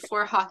maybe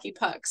 4 hockey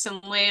pucks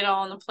and lay it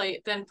all on the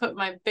plate, then put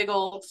my big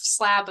old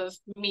slab of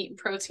meat and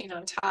protein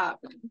on top.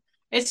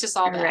 It's just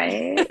all bad.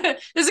 Right?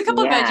 There's a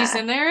couple of veggies Yeah.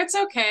 in there. It's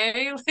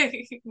okay.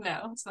 Like,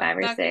 no, it's not Five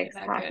or not good, six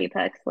not hockey good.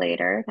 pucks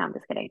later. No, I'm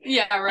just kidding.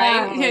 Yeah,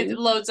 right. It Um,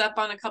 loads up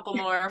on a couple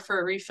more for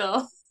a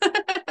refill.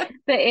 but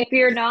if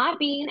you're not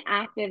being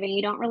active and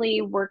you don't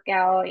really work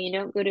out, and you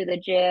don't go to the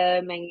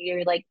gym and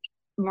you're like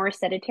more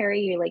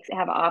sedentary, you like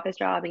have an office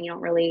job and you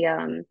don't really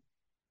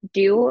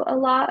do a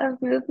lot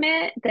of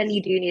movement, then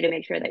you do need to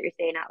make sure that you're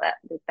staying out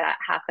that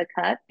half a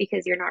cup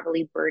because you're not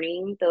really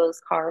burning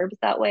those carbs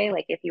that way.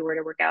 Like if you were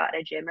to work out at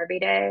a gym every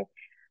day.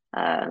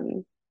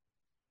 Um,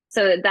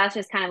 so that's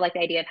just kind of like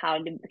the idea of how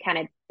to kind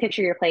of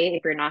picture your plate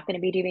if you're not going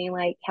to be doing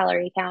like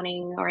calorie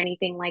counting or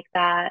anything like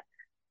that.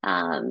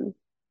 Um,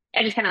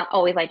 I just kind of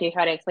always like to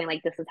try to explain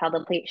like this is how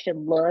the plate should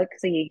look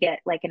so you get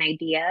like an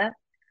idea.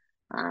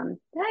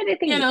 I think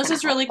Yeah, it's no, this kind of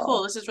is really cool.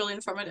 helpful. This is really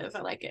informative.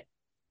 I like it.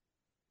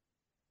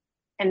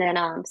 And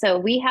then, so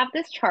we have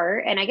this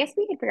chart, and I guess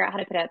we can figure out how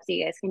to put it up so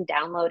you guys can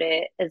download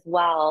it as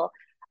well.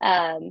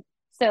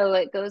 So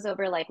it goes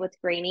over like what's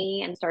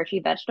grainy and starchy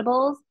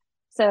vegetables.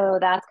 So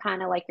that's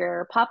kind of like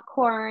your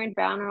popcorn,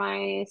 brown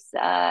rice,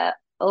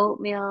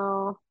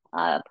 oatmeal,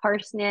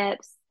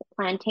 parsnips,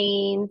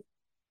 plantains,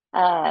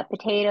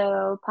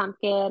 potato,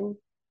 pumpkin,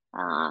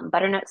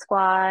 butternut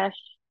squash,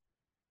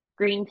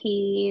 green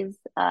peas,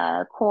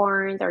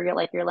 corns, or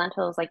your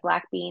lentils like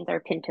black beans or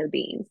pinto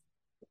beans.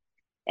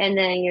 And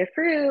then your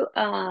fruit,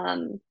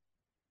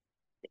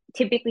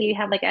 typically you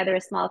have like either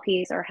a small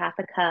piece or half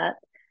a cup.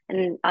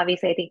 And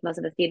obviously, I think most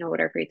of us do know what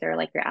our fruits are,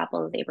 like your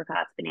apples,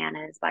 apricots,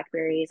 bananas,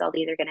 blackberries. All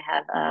these are going to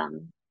have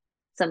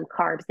some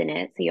carbs in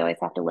it, so you always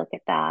have to look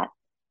at that.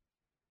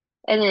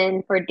 And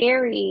then for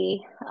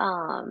dairy,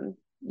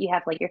 you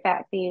have like your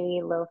fat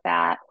free, low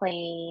fat,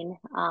 plain,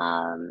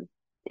 and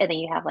then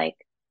you have like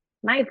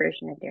my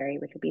version of dairy,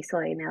 which would be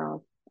soy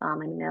milk,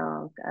 almond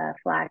milk,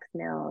 flax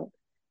milk,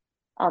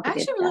 all I the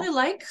good actually stuff. really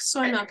like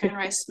soy milk and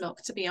rice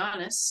milk, to be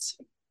honest.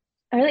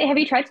 Really, have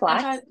you tried I've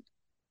flax? had,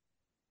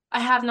 I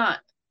have not.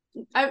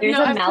 I There's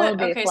no, a I've put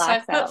Malibu okay, so flax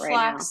I've put out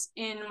right now. flax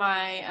in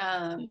my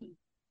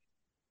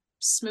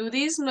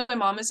smoothies. My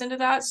mom is into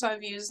that, so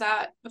I've used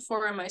that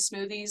before in my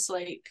smoothies,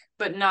 like,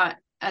 but not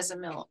as a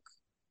milk,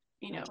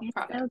 It's so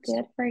product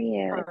good for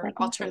you. It's or like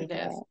my alternative.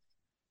 favorite.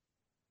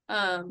 I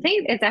Um,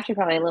 think it's actually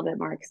probably a little bit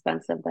more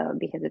expensive though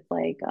because it's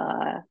like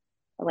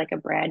a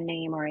brand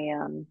name or a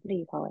what do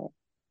you call it?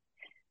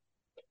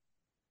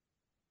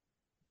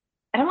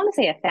 I don't want to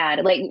say a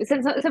fad. Like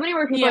since so many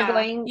more people are yeah,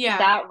 going yeah.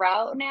 that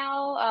route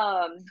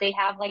now, they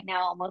have like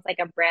now almost like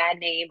a brand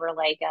name or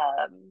like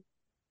I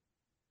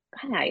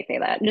don't know how you say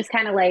that. Just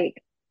kind of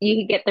like you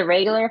could get the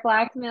regular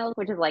flax milk,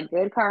 which is like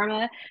good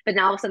karma, but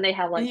now all of a sudden they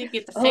have And like, you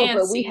get the oh,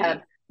 but we have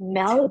fancy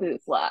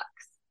Malibu flax.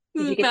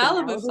 Did you get the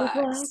Malibu Malibu flax.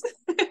 flax?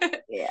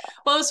 Yeah.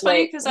 Well, it's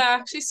funny Like, because I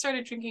actually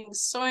started drinking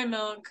soy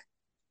milk.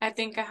 I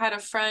think I had a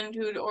friend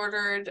who'd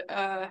ordered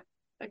a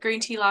green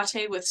tea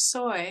latte with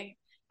soy.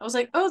 I was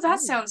like, oh, that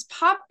mm, sounds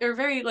pop or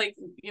very like,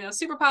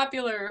 super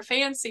popular or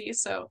fancy.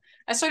 So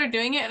I started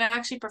doing it and I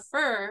actually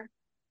prefer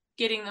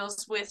getting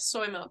those with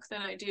soy milk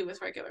than I do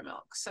with regular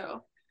milk.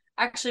 So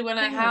actually, when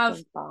I soy milk have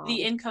is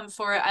the bomb. income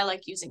for it, I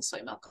like using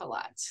soy milk a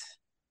lot.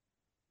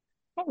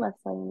 I love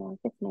soy milk.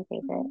 It's my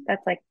favorite. Mm-hmm.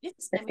 That's like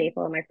It's the yummy.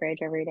 staple in my fridge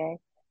every day.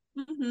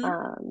 Mm-hmm.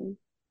 Um,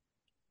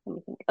 let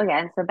me think. Okay,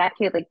 and so back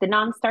to like the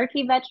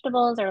non-starchy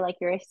vegetables are like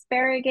your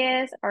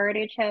asparagus,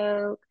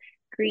 artichoke,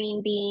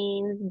 green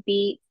beans,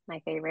 beets,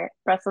 my favorite,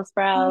 Brussels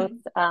sprouts,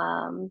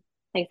 Mm-hmm.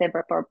 like I said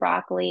before,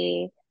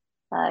 broccoli,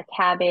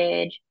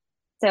 cabbage.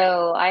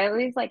 So I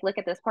always like look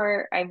at this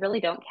part. I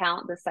really don't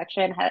count this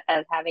section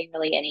as having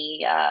really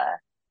any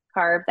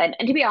carbs. And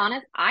to be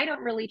honest, I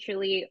don't really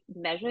truly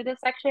measure this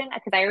section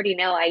because I already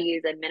know I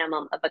use a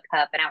minimum of a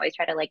cup, and I always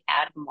try to like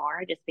add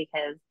more just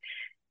because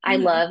I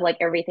Mm-hmm. love like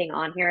everything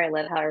on here. I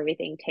love how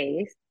everything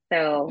tastes.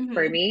 So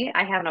for Mm-hmm. me,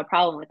 I have no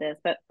problem with this.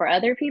 But for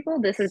other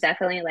people, this is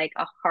definitely like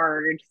a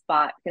hard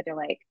spot because they're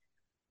like,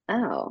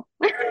 oh.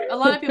 A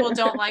lot of people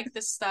don't like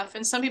this stuff,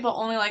 and some people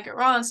only like it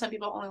raw, and some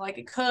people only like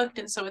it cooked,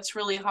 and so it's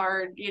really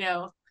hard,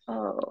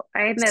 Oh,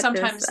 I met this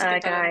sometimes to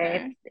get that in guy.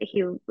 there.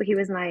 He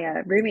was my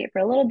roommate for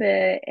a little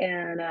bit,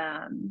 and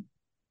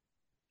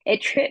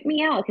it tripped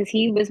me out because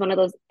he was one of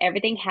those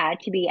everything had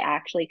to be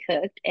actually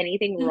cooked.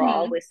 Anything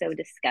raw Mm-hmm. was so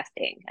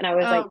disgusting, and I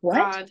was like, Oh "What?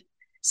 God.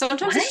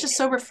 Sometimes it's What?" just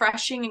so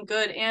refreshing and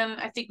good, and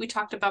I think we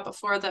talked about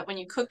before that when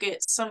you cook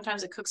it,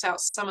 sometimes it cooks out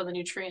some of the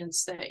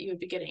nutrients that you would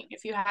be getting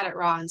if you had it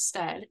raw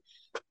instead.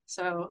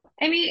 So,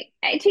 I mean,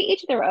 to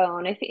each their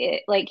own. If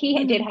it, like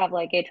he did mhm. have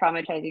like a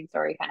traumatizing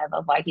story kind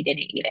of why he didn't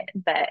eat it,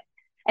 but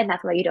and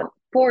that's why you don't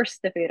force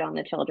the food on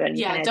the children.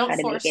 You Yeah, kind of don't try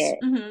to make force. it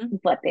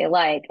what they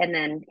like, and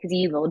then because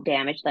you will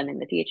damage them in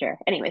the future.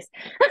 Anyways,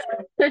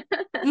 but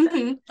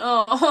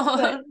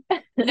Oh,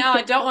 now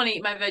I don't want to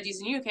eat my veggies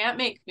and you can't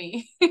make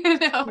me.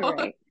 No.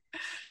 right.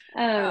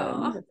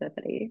 Oh. That's so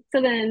funny.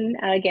 So then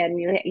again,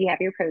 you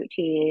have your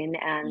protein,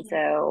 and Mhm.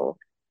 so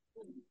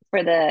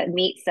for the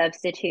meat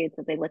substitutes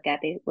that they look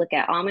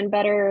at almond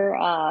butter,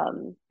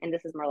 and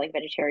this is more like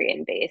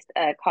vegetarian based,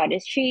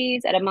 cottage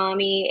cheese,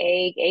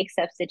 edamame, egg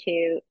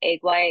substitute, egg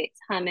whites,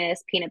 hummus,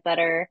 peanut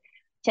butter,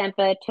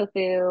 tempeh,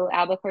 tofu,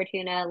 albacore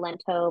tuna,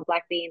 lentil,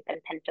 black beans,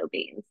 and pinto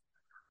beans.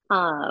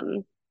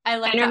 Um, I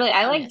I like that normally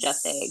I like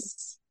just eggs.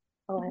 hummus.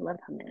 Oh, I love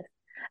hummus.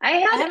 I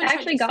I had haven't tried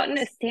actually just gotten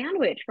a eggs.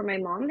 sandwich for my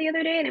mom the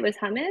other day, and it was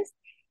hummus.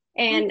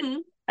 And Hmm.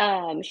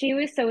 she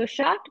was so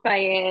shocked by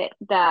it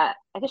that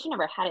I guess she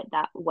never had it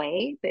that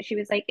way, but she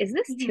was like, "Is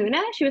this Hmm.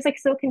 tuna?" She was like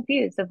so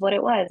confused of what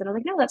it was. And I was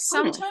like, "No, that's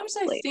hummus, Sometimes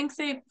I honestly." think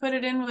they put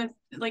it in with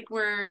like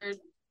where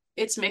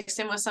it's mixed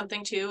in with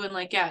something too, and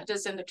like yeah, it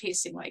does end up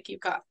tasting like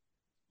you've got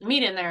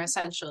meat in there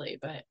essentially.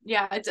 But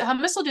yeah,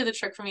 hummus will do the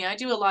trick for me. I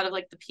do a lot of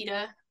like the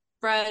pita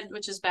bread,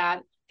 which is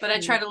bad, but I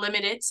try Mm, to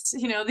limit it,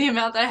 the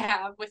amount that I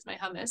have with my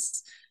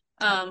hummus.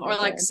 that's Or so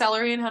like good.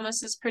 celery and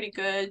hummus is pretty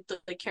good,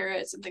 like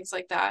carrots and things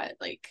like that.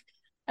 Like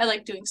I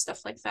like doing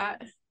stuff like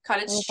that. I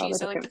Cottage love all the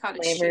cheese. I like the different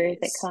cottage flavors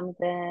it cheese. comes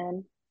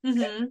in.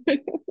 Mm-hmm.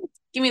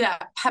 Give me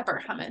that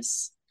pepper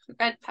hummus.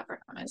 Red pepper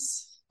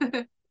hummus.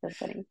 So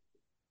funny.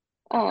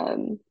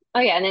 Oh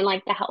yeah, and then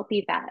like the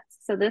healthy fats.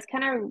 So this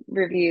kind of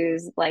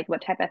reviews like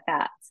what type of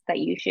fats that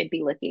you should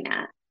be looking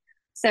at.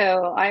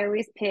 So I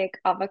always pick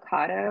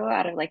avocado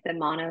out of like the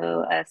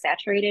mono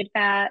saturated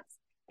fats.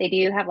 They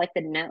do have like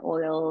the nut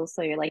oils,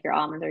 so you're like your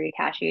almonds or your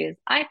cashews.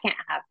 I can't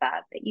have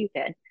that, but you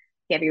could.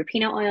 You have your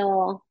peanut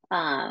oil.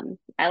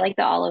 I like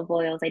the olive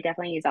oils. I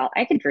definitely use all.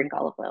 I could drink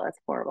olive oil. That's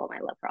horrible. My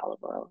love for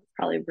olive oil. It's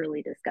probably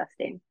really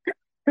disgusting.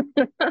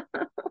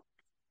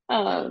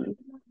 Um,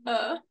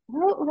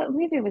 what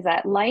movie was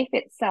that? Life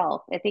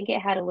Itself. I think it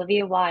had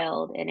Olivia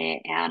Wilde in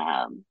it,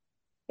 and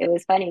it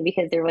was funny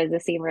because there was a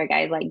scene where a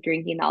guy's like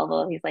drinking the olive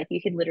oil. He's like,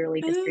 you could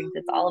literally just drink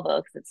this olive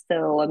oil because it's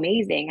so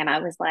amazing. And I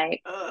was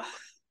like, Ugh,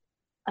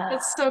 uh.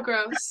 that's so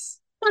gross.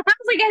 I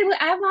was like,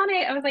 I'm on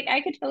it. I was like,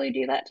 I could totally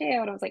do that too.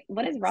 And I was like,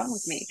 what is wrong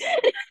with me?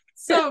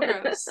 So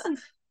gross.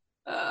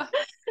 Uh,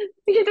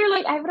 Because they're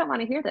like, I don't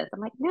want to hear this. I'm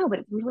like, no, but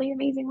it's really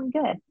amazingly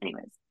good.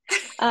 Anyways,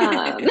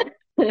 um,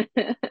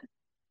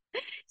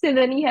 so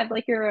then you have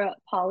like your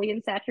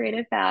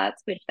polyunsaturated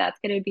fats, which that's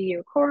going to be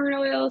your corn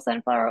oil,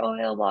 sunflower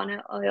oil,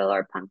 walnut oil,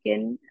 or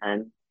pumpkin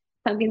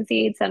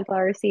seeds,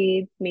 sunflower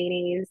seeds,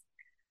 mayonnaise.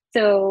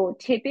 So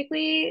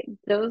typically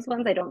those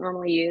ones I don't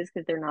normally use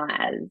because they're not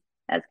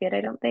as good,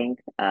 I don't think.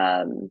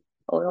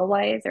 Oil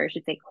wise, or I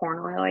should say corn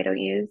oil I don't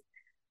use.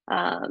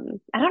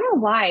 I don't know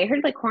why. I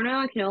heard like corn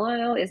oil and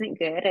canola oil isn't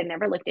good. I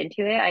never looked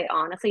into it. I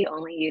honestly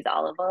only use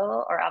olive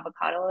oil or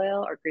avocado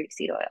oil or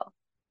grapeseed oil.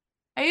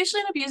 I usually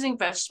end up using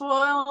vegetable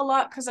oil a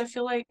lot because I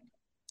feel like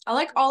I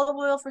like olive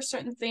oil for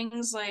certain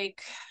things,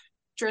 like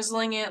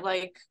drizzling it,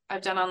 like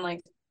I've done on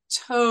like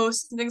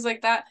toast and things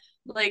like that.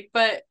 Like,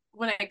 but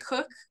when I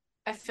cook,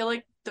 I feel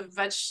like the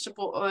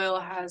vegetable oil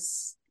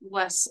has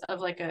less of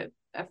like an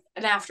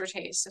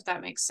aftertaste, if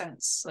that makes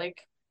sense.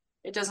 Like,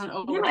 it doesn't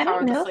I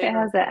don't overpower the know if it flavor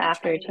has of an what I'm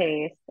trying to.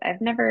 aftertaste.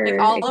 I've Like, never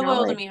olive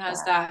oil to acknowledged me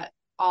has that. that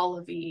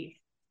olivey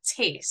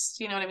taste.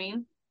 You know what I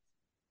mean?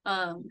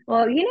 Um,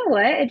 Well, you know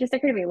what? It just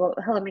occurred to me. Well,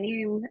 hello, my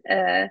name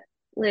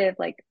live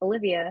like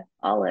Olivia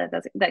Olive.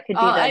 That could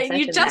be the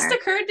you obsession just there.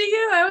 occurred to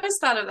you. I always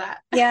thought of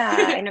that.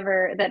 Yeah, I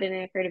never that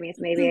didn't occur to me.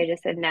 So maybe I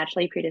just am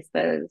naturally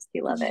predisposed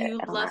to love it. You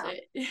I don't love know.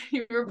 it.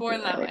 You were I do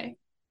born love that it. way.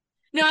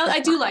 No, It's I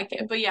just do not like it,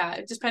 healthy. but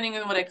yeah, depending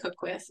on what I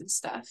cook with and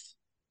stuff.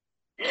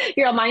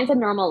 Your mine's a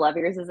normal love.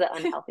 Yours is an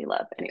unhealthy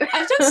love. Anyway.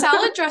 I've done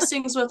salad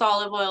dressings with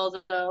olive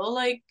oil though.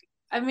 Like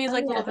I've made Oh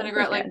like yeah, little those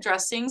are vinaigrette like good.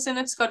 dressings and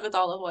it's good with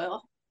olive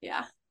oil.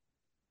 Yeah.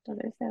 Those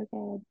are so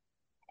good.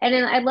 And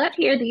then I'd love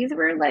to hear these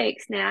were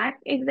like snack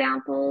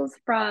examples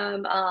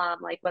from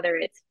like whether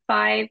it's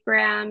 5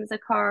 grams of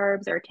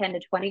carbs or 10 to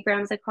 20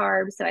 grams of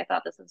carbs. So I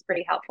thought this was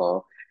pretty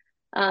helpful.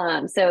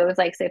 So it was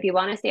like, so if you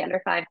want to stay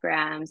under 5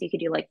 grams, you could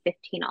do like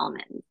 15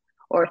 almonds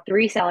or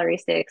 3 celery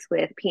sticks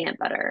with peanut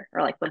butter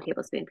or like 1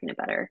 tablespoon peanut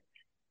butter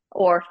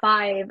or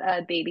 5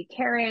 baby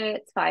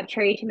carrots, 5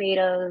 cherry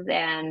tomatoes,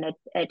 and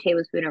a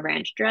tablespoon of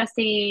ranch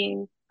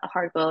dressing, a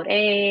hard-boiled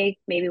egg,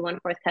 maybe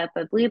 1/4 cup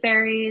of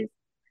blueberries.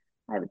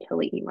 I would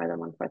totally eat more than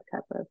 1/4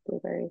 cup of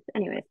blueberries.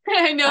 Anyways,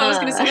 I know I was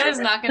gonna say uh, that is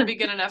not gonna be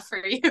good enough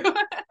for you.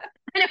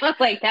 and I was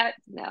like that.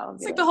 No, I'll It's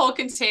be like the like, whole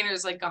container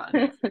is like gone.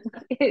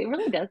 it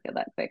really does go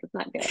that quick. It's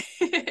not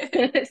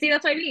good. See,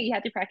 that's what I mean. You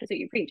have to practice what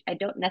you preach. I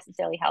don't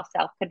necessarily have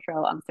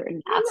self-control on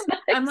certain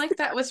I'm aspects. like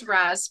that with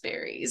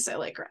raspberries. I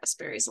like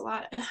raspberries a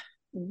lot.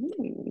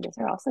 Those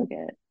are also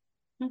good.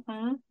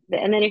 Mm-hmm.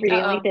 And then if you're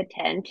doing like Uh-oh. the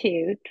 10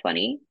 to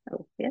 20,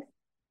 oh, yes.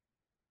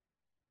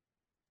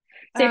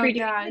 So if Oh you're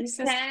doing God. the He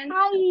says 10,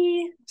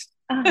 hi.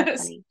 Oh,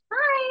 that's funny.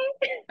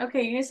 Hi.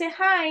 Okay, you're gonna say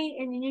hi,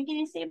 and then you're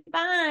gonna say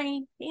bye.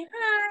 Say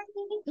hi.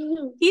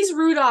 He's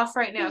Rudolph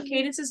right now.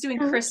 Cadence is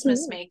doing Oh,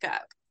 Christmas cute.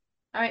 makeup.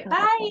 All right, Oh,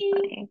 that's so bye.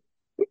 funny.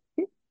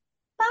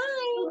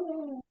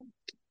 Bye.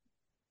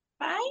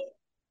 Bye.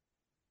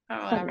 Oh,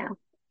 Oh whatever.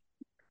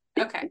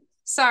 no. Okay.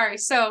 Sorry.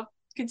 So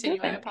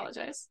continue. I Okay.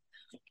 apologize.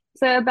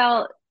 So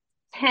about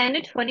 10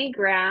 to 20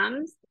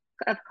 grams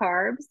of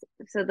carbs.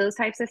 So those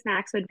types of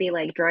snacks would be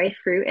like dried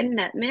fruit and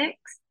nut mix.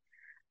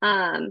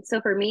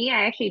 So for me,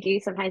 I actually do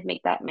sometimes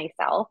make that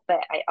myself, but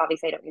I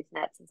obviously I don't use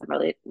nuts since I'm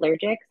really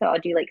allergic. So I'll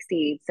do like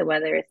seeds. So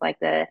whether it's like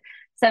the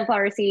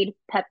sunflower seed,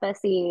 peppa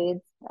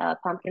seeds,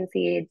 pumpkin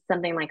seeds,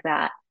 something like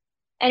that.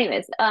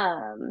 Anyways,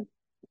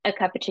 a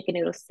cup of chicken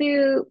noodle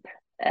soup,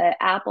 an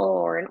apple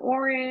or an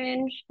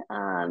orange,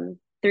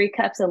 3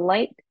 cups of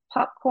light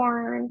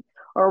popcorn,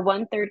 or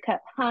 1/3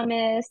 cup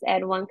hummus,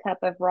 and 1 cup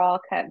of raw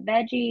cut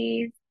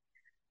veggies,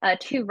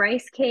 2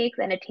 rice cakes,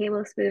 and a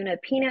tablespoon of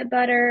peanut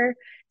butter.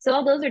 So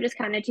all those are just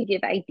kind of to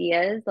give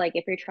ideas, like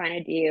if you're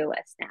trying to do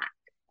a snack.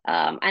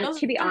 And Those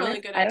to be are really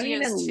honest, good I don't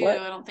even ideas too. look.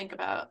 I don't think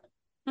about.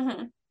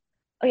 Hmm.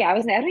 Oh yeah, I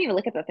don't even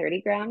look at the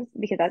 30 grams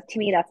because that to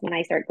me that's when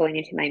I start going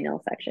into my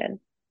meal section.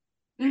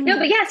 No,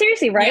 but Hmm. yeah,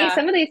 seriously, right? Yeah.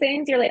 Some of these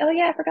things you're like, oh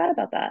yeah, I forgot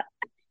about that.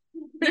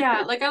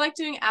 Yeah, like I like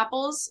doing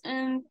apples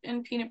and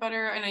peanut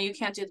butter. I know you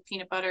can't do the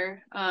peanut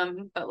butter,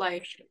 but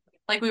like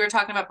we were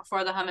talking about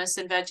before, the hummus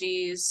and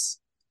veggies.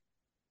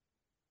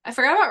 I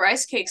forgot about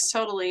rice cakes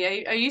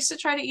totally. I used to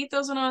try to eat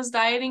those when I was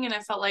dieting and I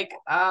felt like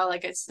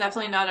it's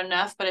definitely not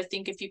enough, but I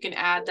think if you can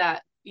add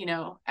that,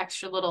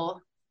 extra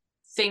little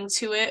thing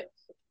to it,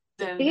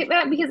 then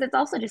Because it's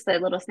also just a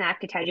little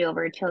snack to tide you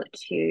over to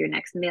your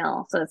next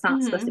meal. So it's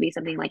not supposed to mm-hmm. be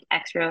something like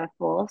extra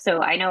full.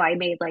 So I know I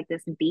made like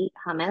this beet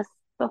hummus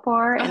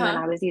before, and when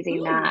Uh-huh. I was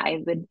using that, Ooh.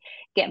 I would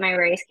get my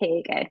rice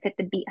cake, I'd put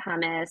the beet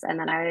hummus, and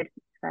then I would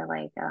for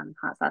like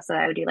hot sauce. So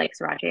I would do like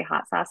sriracha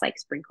hot sauce like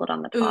sprinkled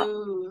on the top.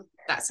 Ooh,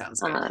 that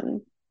sounds good.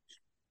 Um,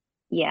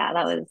 yeah,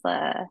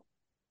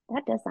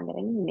 that does sound good.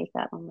 I need to make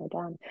that when we're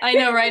done. I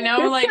know right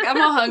now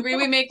I'm all hungry.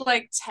 We make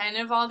like 10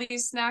 of all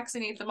these snacks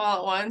and eat them all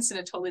at once and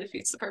it totally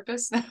defeats the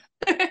purpose.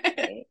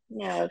 Right?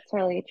 No, it's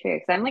totally true.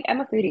 Because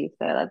I'm a foodie,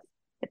 so that's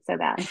it's so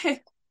bad.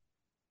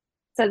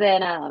 So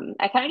then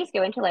I kind of just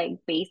go into like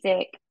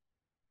basic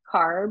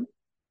carb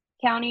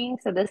counting.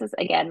 So this is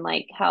again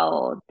like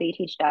how they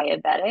teach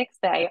diabetics,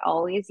 but I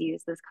always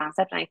use this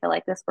concept and I feel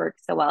like this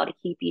works so well to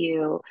keep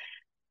you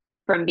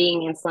from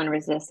being insulin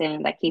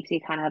resistant, that keeps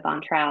you kind of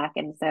on track.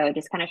 And so it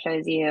just kind of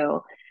shows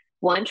you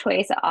one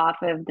choice off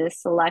of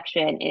this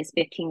selection is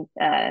 15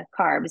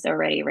 carbs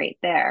already right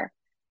there.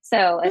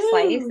 So a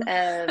slice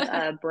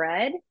Ooh. of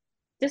bread,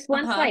 just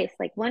one Uh-huh. slice,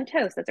 like one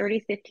toast, that's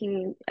already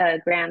 15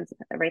 grams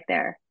right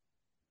there.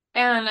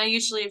 And I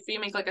usually, if you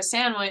make like a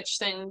sandwich,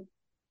 then And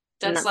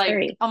that's that's like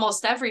 30.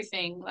 almost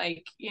everything.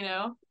 Like.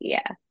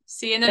 Yeah.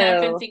 See, and then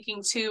I've been So,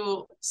 thinking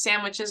too,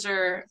 sandwiches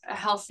are a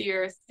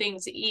healthier thing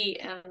to eat,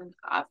 and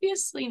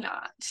obviously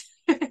not.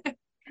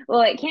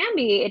 well, it can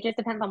be. It just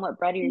depends on what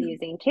bread you're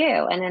using too.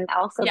 And then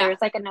also Yeah.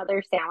 there's like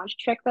another sandwich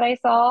trick that I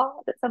saw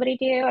that somebody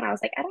do, and I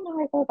was like, I don't know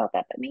how I feel about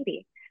that, but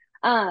maybe.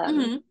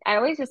 Hmm. I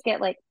always just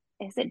get like,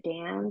 is it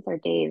Dan's or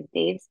Dave's?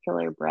 Dave's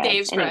Killer Bread.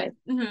 Dave's Anyways,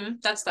 bread.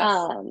 That stuff.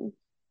 um,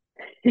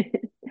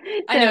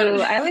 I know.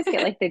 so I always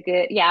get like the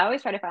good, yeah, I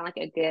always try to find like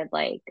a good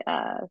like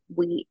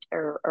wheat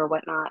or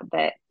whatnot,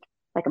 but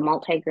like a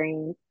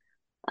multi-grain.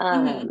 Hmm.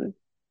 Um,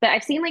 but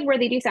I've seen like where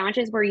they do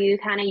sandwiches where you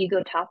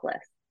go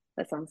topless.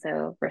 That sounds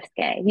so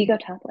risque. You go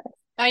topless.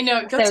 I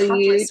know. Go So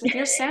you topless with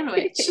your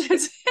sandwich.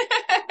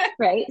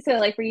 right? So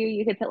like for you,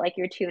 you could put like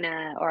your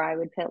tuna, or I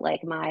would put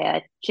like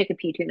my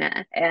chickpea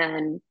tuna,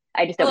 and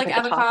I just Or don't like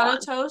put the top avocado on.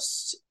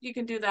 toast. You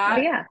can do Oh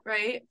that, yeah,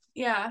 right?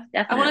 Yeah.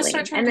 I want to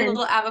start definitely. trying And to do then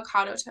little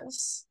avocado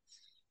toast.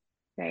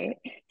 right.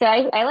 So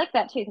I like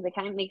that too because it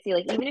kind of makes you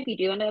like even if you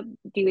do end up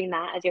doing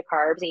that as your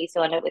carbs and you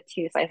still end up with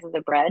 2 slices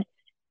of bread,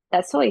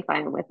 that's totally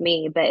fine with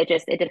me. But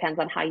it depends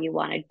on how you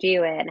want to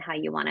do it and how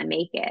you want to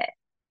make it.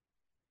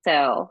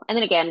 So, and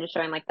then again, just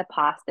showing like the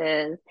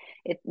pastas.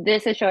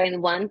 This is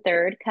showing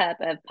 1/3 cup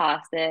of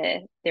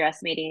pasta. They're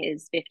estimating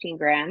is 15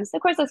 grams.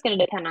 Of course, that's going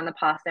to depend on the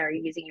pasta. Are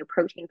you using your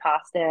protein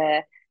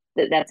pasta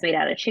that's made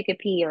out of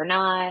chickpea or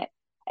not?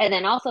 And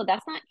then also,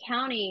 that's not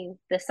counting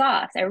the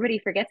sauce. Everybody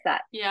forgets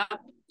that, Yeah.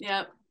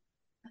 Yeah.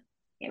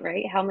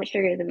 right? How much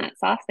sugar is in that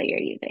sauce that you're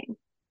using?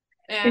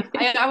 Yeah,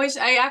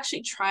 I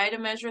actually try to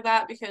measure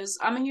that because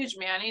I'm a huge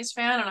mayonnaise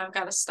fan and I've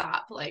got to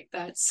stop. Like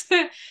that's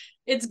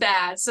it's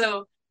bad.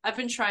 So I've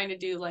been trying to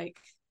do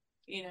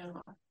you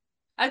know,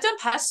 I've done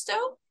pesto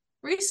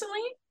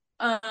recently.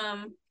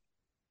 Um,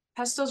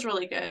 Pesto's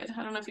really good.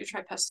 I don't know if you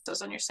tried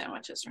pestos on your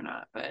sandwiches or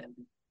not, but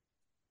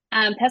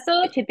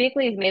Pesto it,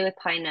 typically is made with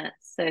pine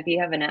nuts. So if you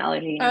have an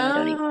allergy, you normally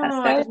don't eat oh,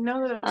 I pesto. didn't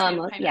know that it was made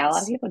with pine Yeah, a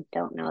lot of nuts. people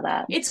don't know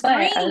that. It's But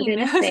I was green.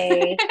 gonna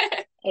say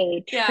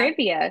a Yeah,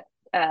 trivia,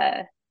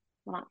 well,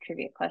 not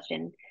trivia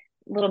question,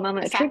 little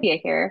moment of fact. trivia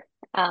here.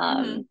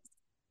 Hmm.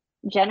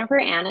 Jennifer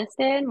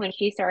Aniston, when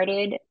she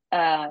started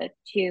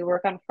to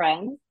work on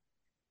Friends,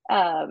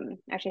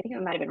 actually, I think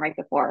it might have been right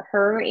before,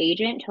 her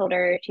agent told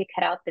her to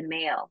cut out the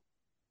mayo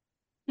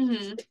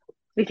Hmm.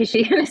 because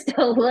she was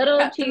still a little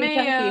Got the too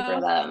chunky for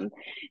mayo. them.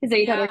 So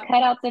he told her Yeah.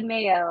 cut out the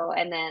mayo,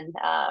 and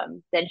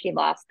then she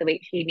lost the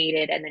weight she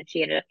needed, and then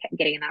she ended up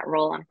getting in that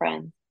role on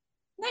Friends.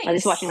 I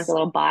was just watching like a Nice.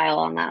 little bio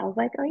on that. I was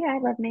like, oh yeah, I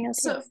love mayo too.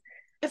 So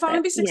if I want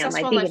to But be you know,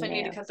 my successful in life, vegan I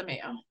need to mayo, cut the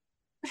mayo.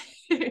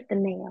 the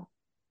mayo.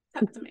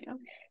 Cut the mayo.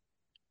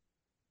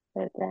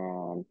 But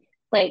then,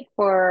 like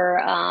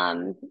for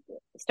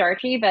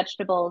starchy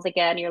vegetables,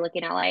 again, you're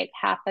looking at like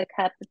half a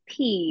cup of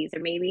peas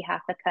or maybe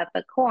half a cup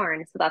of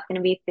corn. So that's going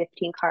to be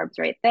 15 carbs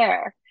right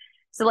there.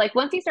 So like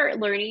once you start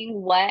learning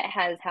what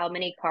has how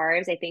many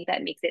carbs, I think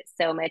that makes it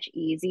so much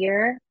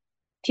easier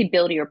to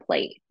build your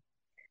plate.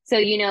 So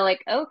you know,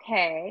 like,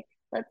 okay,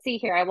 let's see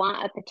here. I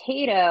want a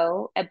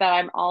potato, but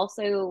I'm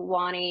also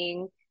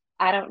wanting,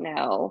 I don't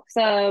know,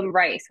 some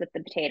rice with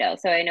the potato.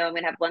 So I know I'm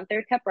gonna have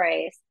 1/3 cup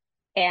rice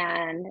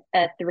and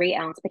a 3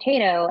 ounce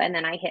potato, and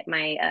then I hit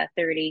my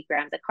 30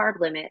 grams of carb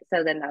limit.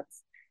 So then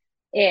that's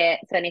it.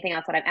 So anything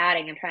else that I'm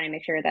adding, I'm trying to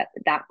make sure that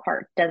that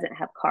part doesn't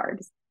have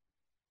carbs.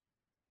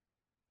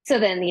 So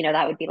then, you know,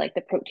 that would be like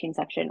the protein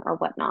section or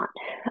whatnot.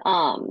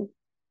 Um,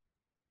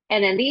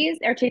 and then these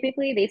are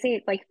typically, they say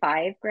it's like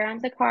 5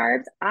 grams of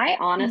carbs. I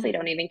honestly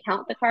don't Hmm. even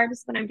count the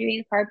carbs when I'm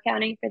doing carb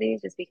counting for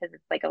these just because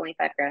it's like only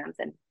 5 grams.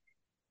 And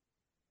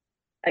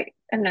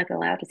I'm not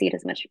going to allow to eat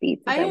as much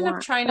beets as I I end up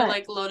want. trying to But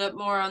like load up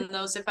more on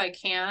those if I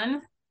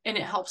can, and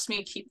it helps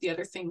me keep the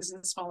other things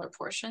in smaller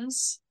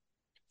portions.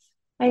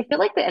 I feel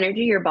like the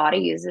energy your body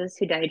uses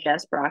to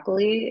digest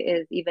broccoli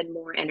is even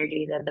more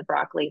energy than the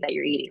broccoli that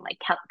you're eating, like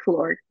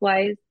caloric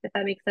wise, if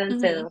that makes sense.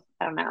 Hmm. So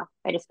I don't know.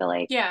 I just feel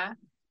like Yeah.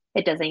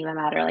 it doesn't even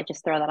matter. Like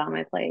just throw that on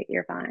my plate.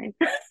 You're fine.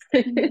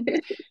 Hmm.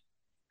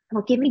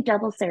 Well, give me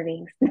double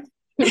servings.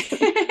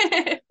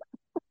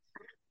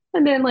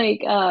 And then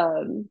like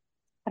how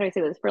do I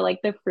say this for like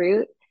the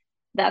fruit?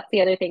 That's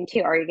the other thing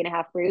too. Are you going to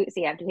have fruit?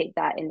 So you have to take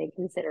that into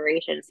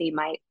consideration. So you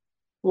might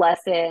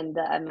lessen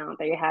the amount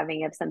that you're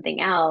having of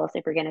something else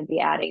if you're going to be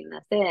adding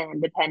this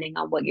in, depending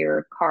on what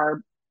your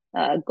carb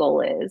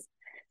goal is.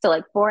 So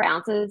like 4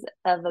 ounces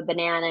of a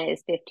banana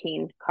is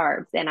 15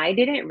 carbs. And I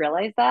didn't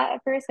realize that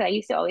at first. I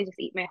used to always just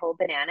eat my whole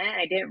banana.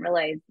 And I didn't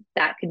realize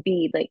that could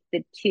be like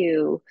the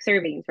 2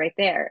 servings right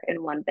there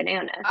in one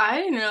banana.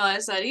 I didn't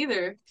realize that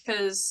either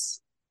because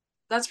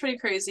that's pretty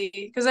crazy.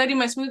 Because I do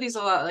my smoothies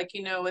a lot, like,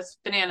 with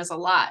bananas a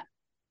lot.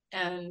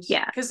 And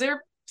Yeah. because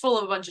they're full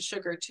of a bunch of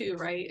sugar too,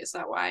 right? Is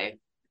that why?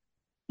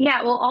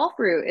 Yeah, well, all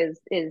fruit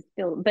is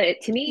filled, but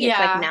to me, it's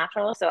like Yeah.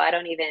 natural, so I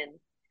don't even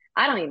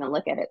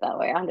look at it that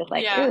way. I'm just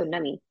like, Yeah. ooh,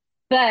 nummy.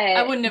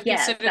 I But wouldn't have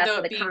yes, considered that's though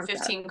it the being concept.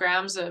 15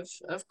 grams of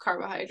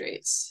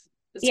carbohydrates.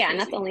 It's Yeah, and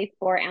that's crazy. only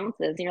 4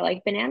 ounces. And you're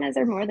like, bananas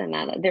are more than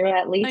that. They're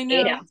at I least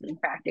eight know. ounces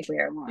practically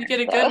or You more.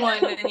 get a good So,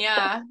 one, and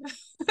yeah.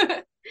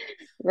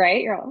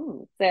 right? You're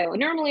so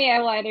normally I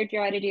will either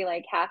try to do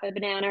like half a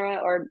banana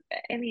or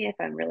I mean, if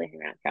I'm really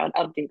hungry,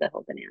 I'll do the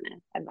whole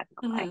banana. I'm not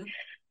gonna lie. Hmm.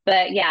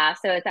 But yeah,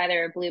 so it's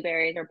either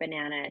blueberries or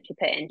banana to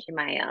put into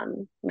my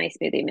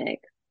smoothie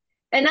mix.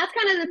 And that's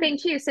kind of the thing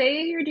too.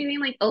 Say you're doing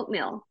like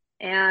oatmeal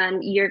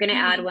and you're going to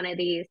add Hmm. one of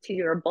these to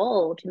your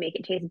bowl to make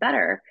it taste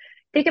better.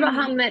 Think about Hmm.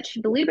 how much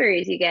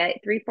blueberries you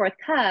get, 3/4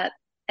 cup,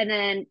 and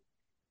then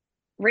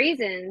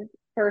raisins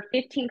for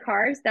 15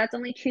 carbs. That's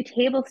only 2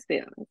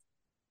 tablespoons.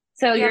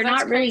 So Yeah, you're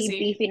that's not really crazy.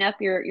 beefing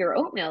up your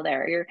oatmeal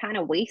there. You're kind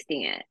of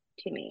wasting it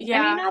to me. I mean,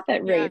 Yeah. not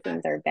that Yeah.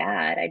 raisins are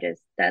bad.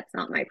 That's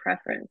not my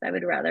preference. I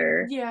would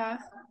rather Yeah.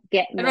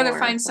 get I'd rather more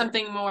find from.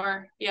 something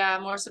more, yeah,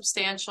 more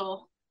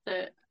substantial.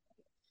 That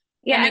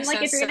Yeah, and makes like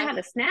if sense. you're gonna have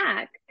a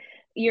snack,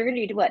 you're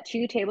gonna do what,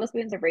 2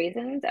 tablespoons of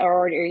raisins,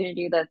 or you're gonna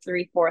do the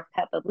 3/4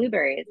 cup of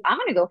blueberries. I'm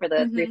gonna go for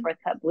the three Hmm. fourth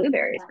cup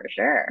blueberries for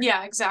sure.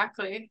 Yeah,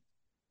 exactly.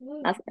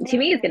 That's, to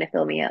me, is gonna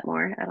fill me up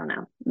more. I don't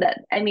know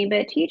that. I mean,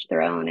 but to each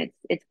their own.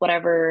 It's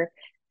whatever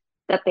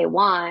that they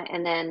want.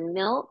 And then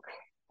milk,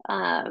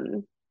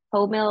 um,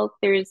 whole milk.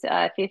 There's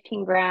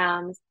 15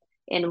 grams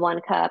in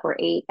 1 cup or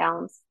 8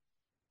 ounce.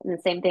 And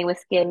the same thing with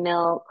skim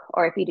milk,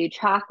 or if you do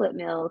chocolate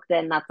milk,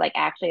 then that's like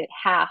actually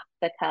half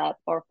the cup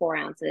or 4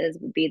 ounces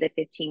would be the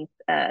 15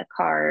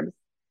 carbs.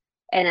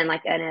 And then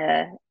like in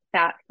a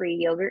fat-free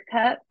yogurt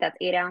cup, that's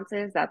 8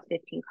 ounces, that's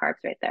 15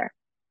 carbs right there.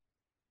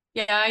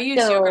 Yeah, I use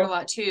yogurt a So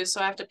lot too,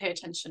 so I have to pay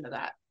attention to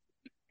that.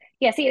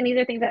 yeah, see, and these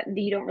are things that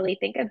you don't really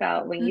think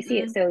about when you see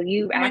it. Mm-mm. So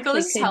you I'm like, oh,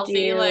 actually this is could healthy.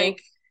 do,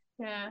 Like,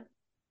 yeah.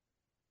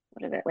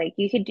 what is it? Like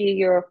you could do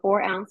your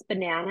 4 ounce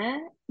banana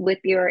with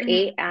your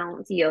eight Hmm.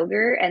 ounce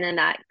yogurt, and then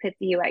that puts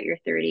you at your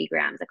 30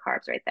 grams of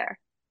carbs right there.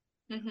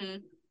 Hmm.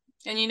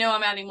 And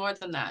I'm adding more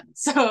than that.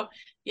 So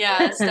yeah,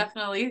 that's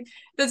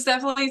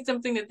definitely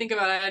something to think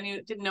about.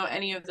 Didn't know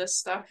any of this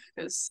stuff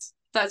because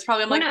that's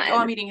probably I'm Well, like, oh,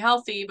 no, I'm eating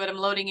healthy, but I'm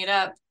loading it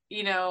up,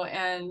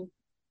 and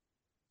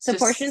it's so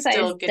portion just size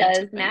still getting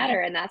too does matter.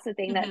 many. And that's the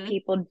thing that Hmm.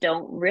 people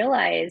don't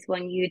realize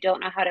when you don't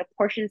know how to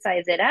portion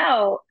size it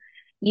out.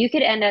 You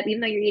could end up,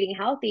 even though you're eating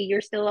healthy,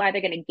 you're still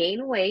either going to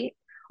gain weight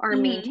or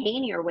Hmm.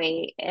 maintain your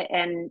weight.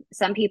 And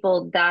some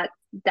people that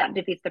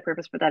defeats the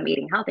purpose for them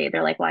eating healthy.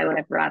 They're like, well, I would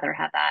have rather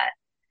had that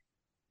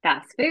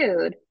fast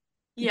food,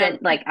 then Yep.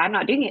 like I'm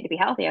not doing it to be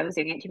healthy. I was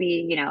doing it to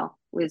be,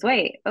 lose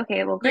weight.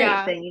 Okay, well, great.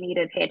 Yeah. Then you need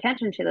to pay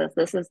attention to this.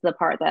 This is the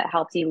part that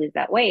helps you lose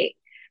that weight.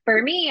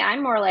 For me,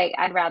 I'm more like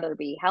I'd rather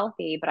be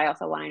healthy, but I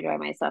also want to enjoy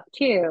myself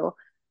too.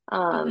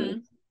 Um, Mm-hmm.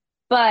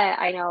 but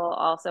I know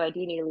also I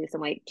do need to lose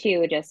some weight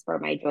too, just for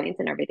my joints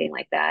and everything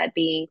like that.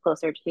 Being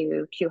closer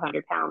to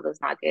 200 pounds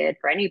is not good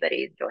for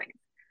anybody's joints.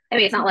 I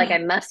mean, it's not like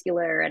Mm-hmm. I'm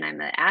muscular and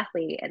I'm an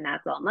athlete and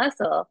that's all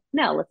muscle.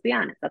 No, let's be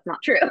honest, that's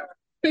not true.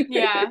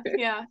 Yeah.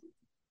 Yeah.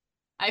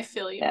 I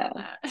feel you on Yeah.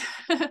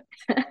 that.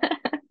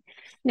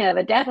 No,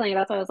 but definitely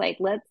that's why I was like,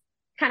 let's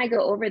kind of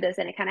go over this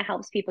and it kind of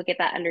helps people get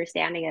that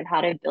understanding of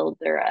how to build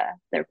their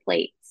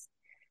plates.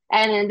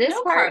 And then this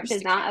No part carbs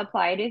does to not keto.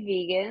 apply to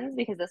vegans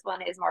because this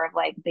one is more of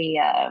like the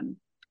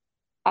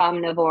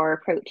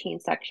omnivore protein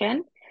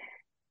section.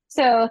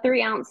 So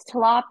 3 ounce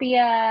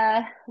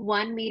tilapia,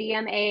 one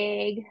medium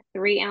egg,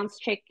 3 ounce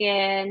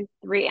chicken,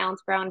 3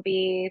 ounce ground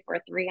beef, or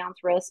 3 ounce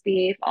roast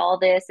beef. All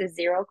this is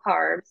zero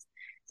carbs.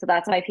 So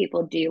that's why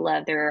people do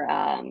love their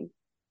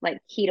like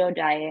keto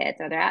diets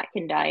or their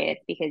Atkins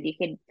diets because you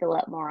can fill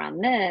up more on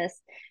this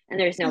and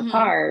there's no Mm-hmm.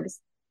 carbs.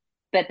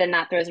 But then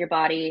that throws your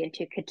body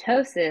into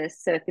ketosis.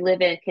 So if you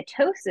live in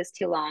ketosis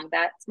too long,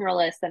 that's more or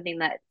less something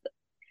that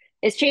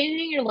is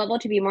changing your level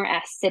to be more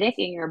acidic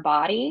in your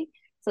body.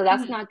 So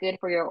that's Mm-hmm. not good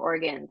for your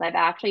organs. I've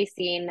actually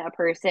seen a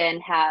person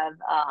have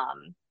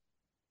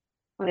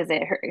what is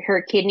it?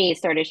 Her kidneys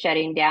started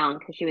shutting down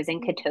because she was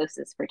in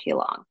ketosis for too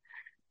long.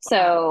 Wow.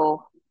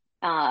 So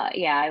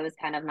yeah, it was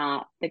kind of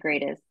not the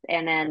greatest.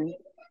 And then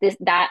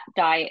that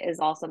diet is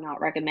also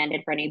not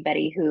recommended for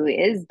anybody who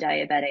is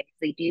diabetic.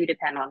 They do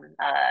depend on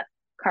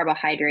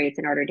carbohydrates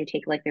in order to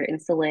take like their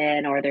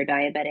insulin or their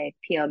diabetic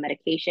PO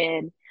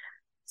medication.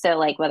 So,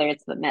 like whether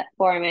it's the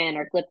metformin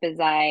or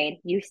glipizide,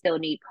 you still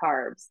need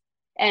carbs.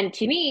 And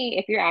to me,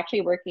 if you're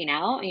actually working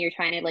out and you're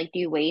trying to like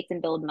do weights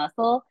and build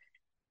muscle,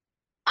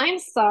 I'm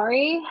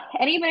sorry,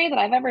 anybody that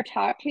I've ever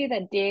talked to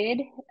that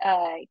did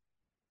uh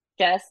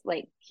just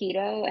like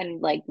keto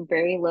and like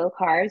very low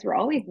carbs were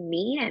always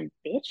mean and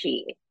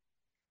bitchy.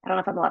 I don't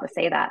know if I'm allowed to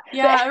say that, but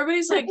Yeah,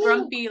 everybody's like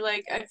grumpy.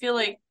 Like I feel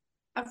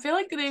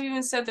like they've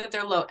even said that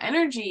they're low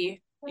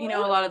energy, a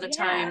lot of the yeah,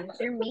 time.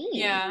 they're mean.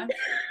 Yeah.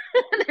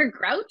 They're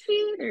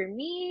grouchy, they're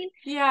mean.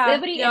 Yeah.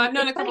 Nobody, Yeah. and I've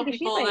known it's a funny couple because she's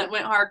people like that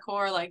went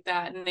hardcore like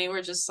that and they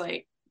were just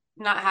like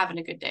not having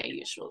a good day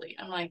usually.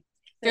 I'm like,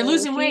 they're so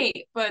losing she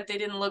weight, but they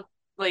didn't look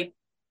like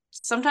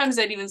sometimes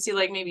I'd even see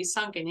like maybe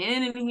sunken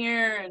in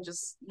here and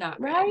just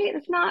not good. right?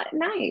 It's not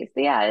nice.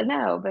 Yeah,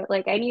 no, but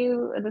like I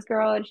knew this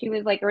girl and she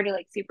was like already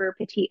like super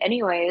petite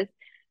anyways.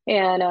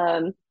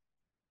 And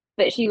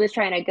but she was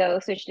trying to go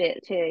switch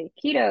it to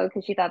keto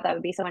because she thought that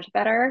would be so much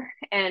better.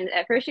 And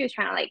at first she was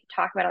trying to like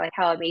talk about it, like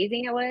how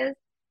amazing it was.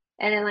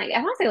 And then like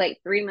I want to say like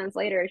 3 months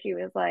later, she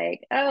was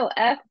like, "Oh,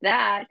 F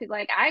that." She's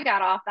like, "I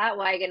got off that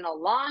wagon a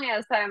long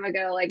ass time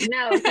ago." Like,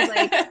 no, she's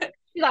like,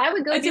 I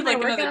would go I do did my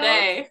like another workouts.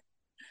 day.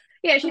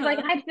 Yeah, she's like,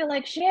 Uh-huh. I'd feel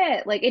like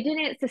shit. Like it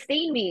didn't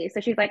sustain me.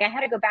 So she's like, I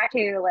had to go back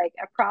to like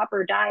a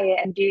proper diet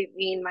and do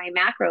mean my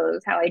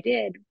macros how I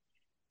did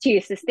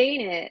to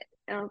sustain it.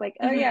 And I was like,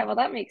 oh yeah, Hmm. well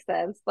that makes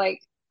sense.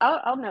 Like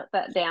I'll note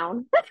that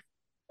down.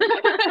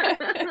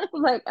 I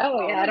was like, oh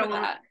I'll yeah, I remember don't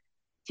want that.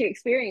 to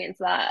experience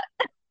that.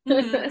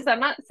 Hmm. So I'm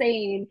not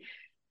saying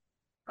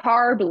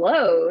carb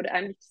load.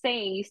 I'm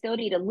saying you still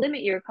need to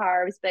limit your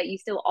carbs, but you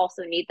still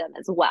also need them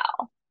as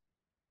well.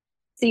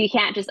 So you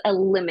can't just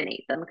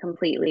eliminate them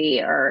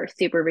completely or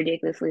super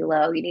ridiculously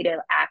low. You need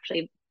to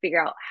actually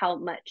figure out how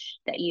much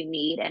that you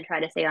need and try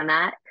to stay on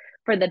that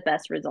for the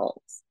best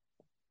results.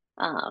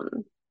 Um,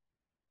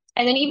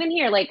 and then even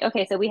here, like,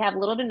 okay, so we have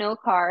little to no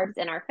carbs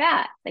in our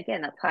fats.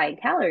 Again, that's high in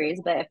calories,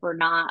 but if we're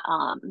not,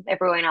 if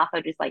we're going off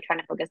of just like trying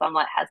to focus on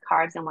what has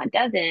carbs and what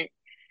doesn't,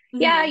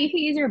 yeah, Hmm. you can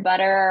use your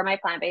butter, my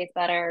plant-based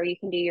butter. You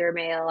can do your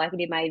mayo. I can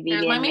do my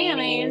There's my vegan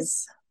mayonnaise,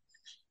 mayonnaise.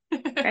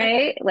 But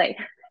right? Like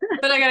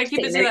I gotta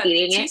keep it sitting to there that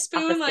eating it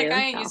off a teaspoon. Like I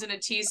spoon. ain't No. using a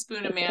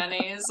teaspoon of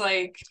mayonnaise.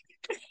 Like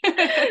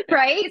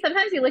Right?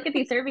 Sometimes you look at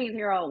these surveys and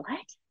you're all, what?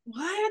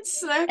 what?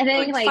 And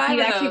then Like like five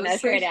you of actually those.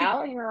 measure it Like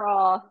out and you're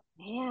all,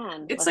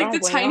 man, it's was like I the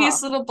way tiniest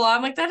off? little blob.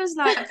 I'm like that does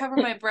not cover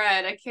my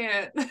bread. I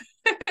can't.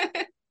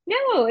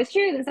 No, it's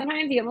true. And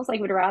sometimes you almost like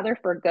would rather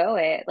forego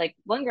it. Like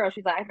one girl,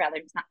 she's like, I'd rather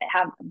just not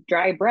have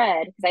dry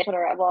bread. Because I told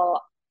her,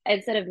 well,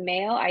 instead of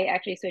mayo, I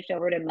actually switched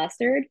over to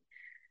mustard.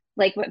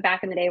 Like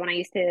back in the day when I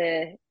used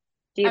to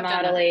do I've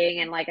done that modeling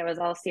too. and like I was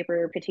all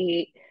super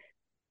petite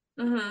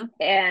Hmm.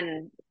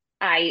 and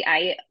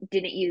I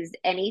didn't use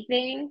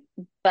anything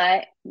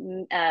but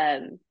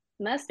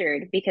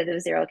mustard because it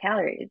was 0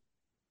 calories.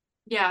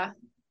 Yeah.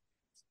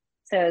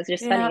 So it's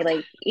just Yeah. funny.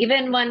 Like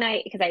even when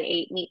because I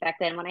ate meat back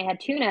then, when I had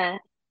tuna,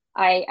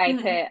 I Hmm.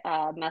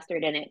 put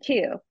mustard in it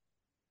too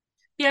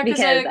Yeah,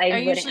 because because I I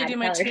wouldn't usually add do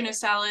my calories. tuna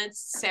salads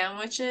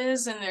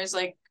sandwiches and there's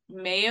like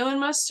mayo and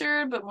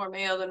mustard, but more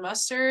mayo than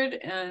mustard.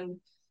 And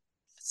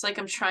it's like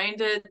I'm trying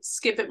to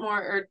skip it more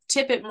or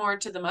tip it more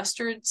to the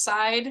mustard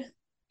side,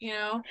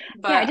 Yeah,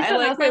 I but just I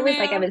don't know like if my it was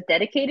like I mayo. was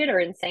dedicated or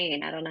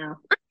insane. I don't know.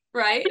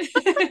 right?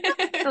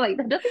 I'm like,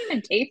 that doesn't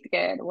even taste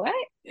good. What?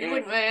 It's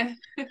like meh.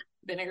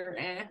 Vinegar,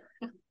 eh.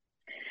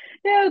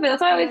 No, but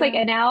that's why I was like,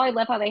 Yeah. and now I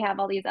love how they have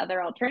all these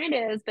other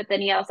alternatives, but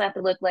then you also have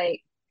to look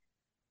like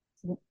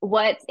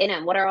what's in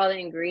them. What are all the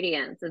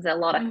ingredients? Is it a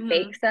lot of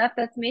fake Hmm. stuff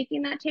that's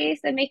making that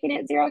taste and making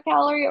it 0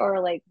 calorie, or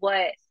like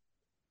what,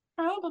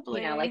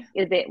 like Probably.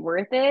 is it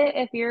worth it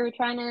if you're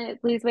trying to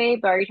lose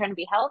weight, but are you trying to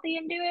be healthy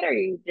and do it, or are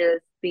you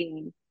just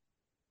being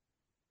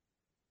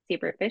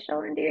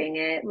superficial in doing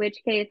it? Which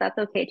case, that's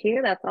okay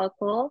too. That's all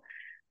cool,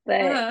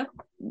 but Uh-huh.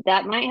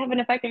 that might have an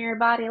effect on your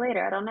body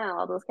later. I don't know,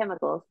 all those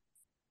chemicals,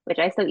 which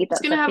I still eat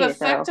What's that gonna stuff have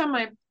too. effect So on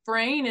my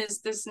brain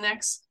is this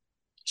next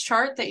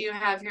chart that you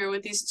have here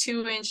with these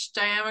 2-inch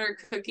diameter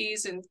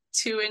cookies and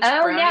 2-inch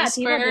oh brownie yeah,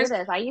 people do squares.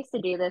 this. I used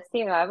to do this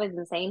too. I was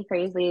insane,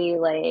 crazy,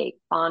 like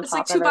on It's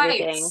like top of two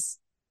everything. bites.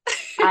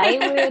 I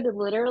would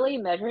literally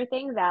measure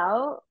things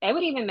out. I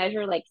would even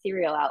measure like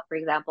cereal out, for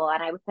example,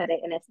 and I would put it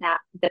in a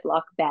snap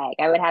Ziploc bag.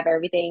 I would have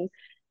everything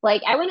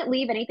like I wouldn't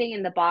leave anything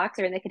in the box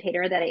or in the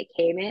container that it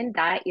came in.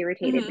 That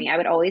irritated me. Hmm. I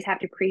would always have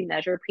to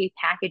pre-measure,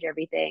 pre-package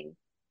everything.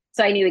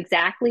 So I knew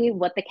exactly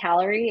what the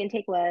calorie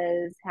intake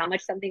was, how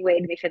much something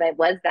weighed, make sure that it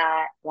was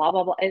that, blah,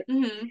 blah, blah.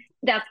 Hmm.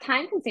 That's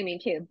time consuming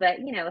too. But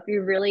if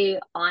you're really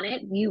on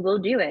it, you will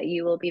do it.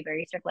 You will be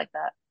very strict like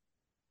that.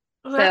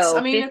 Well,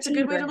 I So mean, it's a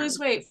 15 good way to lose grams.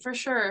 weight for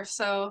sure.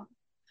 So,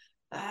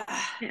 uh,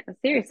 Yeah,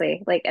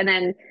 seriously. Like, and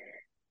then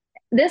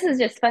this is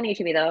just funny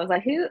to me though. I was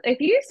like,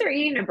 if you start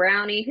eating a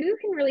brownie, who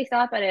can really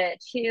stop at a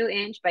 2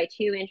 inch by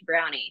 2 inch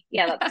brownie?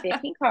 Yeah, that's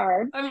 15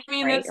 carbs, I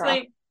mean, right? that's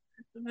like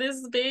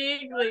this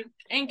big, like,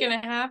 ain't gonna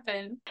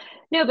happen.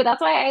 No, but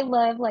that's why I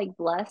love like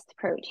blessed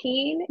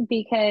protein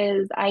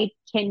because I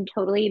can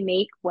totally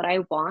make what I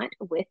want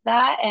with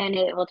that and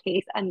it will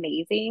taste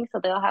amazing. So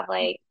they'll have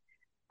like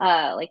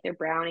their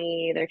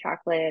brownie, their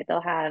chocolate,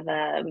 they'll have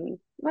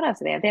what else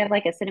do they have? They have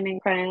like a cinnamon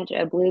crunch,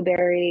 a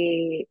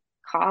blueberry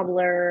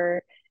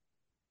cobbler.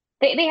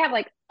 They have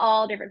like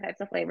all different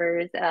types of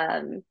flavors.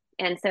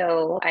 And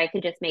so I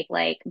could just make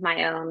like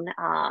my own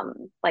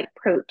like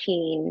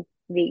protein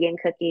vegan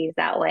cookies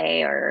that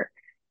way or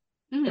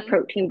a Hmm.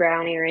 protein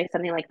brownie or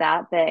something like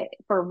that. But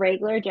for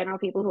regular general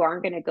people who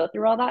aren't going to go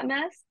through all that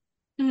mess,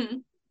 Hmm.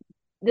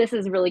 this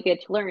is really good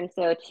to learn.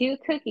 So two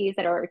cookies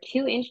that are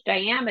 2 inch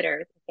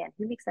diameters. Again,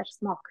 who makes such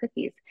small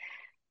cookies?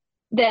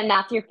 Then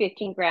that's your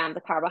 15 grams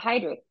of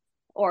carbohydrates.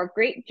 Or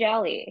grape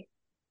jelly.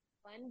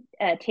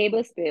 One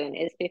tablespoon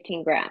is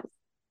 15 grams.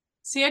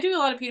 See, I do a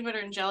lot of peanut butter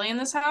and jelly in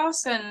this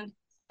house, and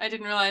I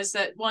didn't realize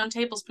that 1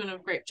 tablespoon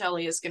of grape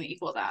jelly is going to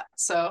equal that.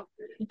 So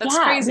that's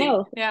Yeah, crazy.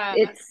 no, Yeah.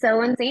 it's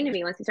so insane to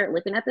me once you start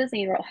looking at this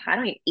and you're like, I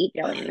don't even eat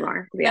jelly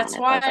anymore, to be That's honest.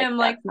 I why was like, I'm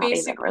like that's not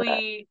even worth it.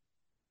 basically,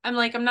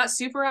 I'm not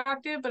super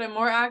active, but I'm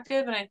more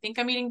active, and I think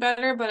I'm eating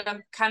better, but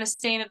I'm kind of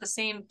staying at the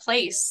same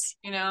place.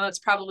 That's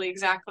probably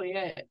exactly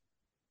it.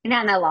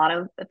 And a lot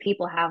of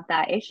people have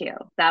that issue.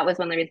 That was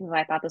one of the reasons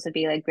why I thought this would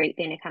be a great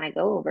thing to kind of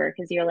go over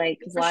because you're like,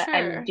 For what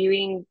I'm sure.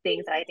 doing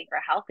things that I think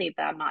are healthy,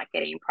 but I'm not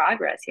getting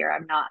progress here.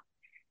 I'm not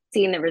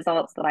seeing the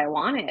results that I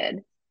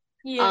wanted.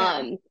 Yeah.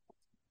 Um,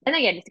 and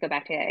again, just to go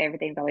back to it,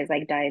 everything's always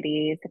like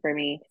diabetes for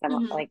me because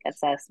I'm Hmm. like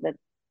obsessed with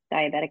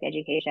diabetic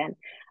education.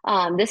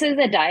 This is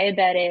a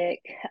diabetic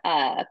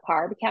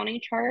carb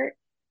counting chart.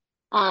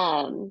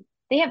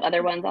 They have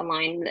other ones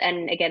online.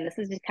 And again, this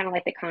is just kind of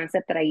like the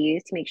concept that I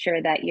use to make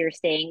sure that you're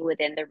staying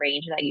within the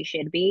range that you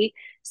should be.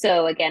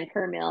 So again,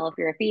 per meal, if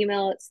you're a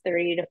female, it's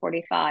 30 to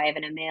 45,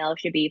 and a male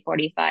should be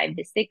 45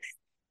 to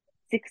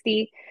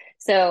 60.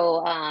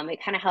 So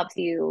it kind of helps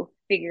you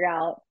figure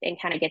out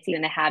and kind of gets you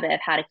in the habit of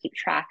how to keep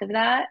track of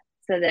that.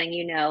 So then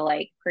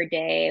like per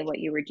day what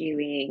you were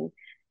doing.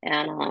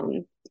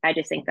 And I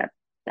just think that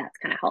that's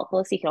kind of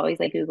helpful. So you can always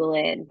like Google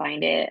it and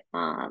find it.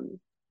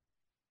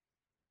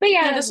 But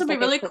yeah, Yeah, that's this would just be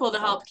like a really quick cool to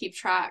little. help keep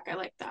track. I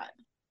like that.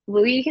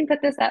 Well, you can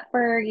put this up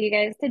for you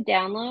guys to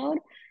download.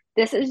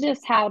 This is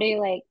just how to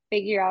like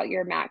figure out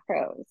your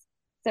macros.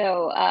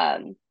 So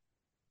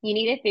you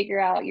need to figure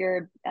out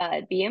your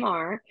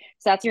BMR.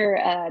 So that's your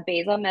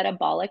basal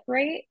metabolic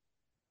rate.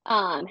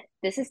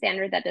 This is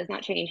standard. That does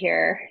not change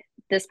here.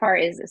 This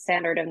part is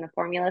standard in the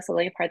formula. So the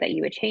only part that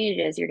you would change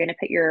is you're going to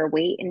put your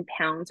weight in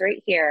pounds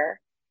right here,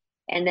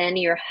 and then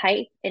your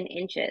height in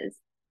inches,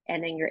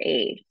 and then your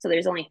age. So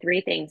there's only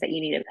three things that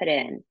you need to put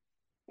in: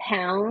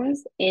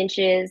 pounds,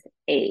 inches,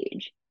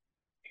 age.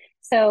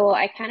 So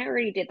I kind of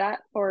already did that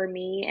for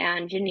me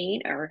and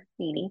Janine or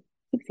Nini.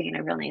 Keep saying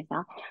her real names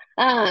now.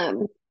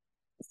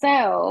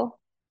 So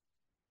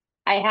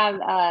I have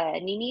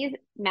Nini's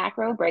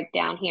macro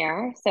breakdown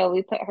here. So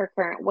we put her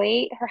current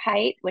weight, her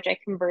height, which I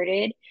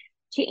converted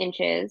to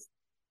inches.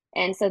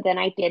 And so then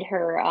I did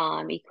her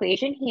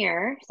equation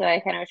here. So I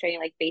kind of showing you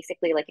like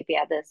basically like if you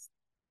add this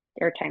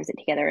or times it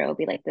together, it will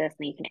be like this,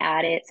 and you can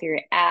add it. So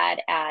you're add,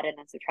 and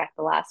then subtract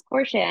the last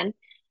portion.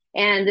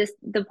 And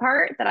the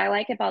part that I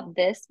like about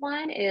this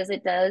one is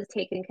it does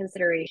take in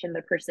consideration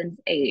the person's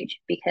age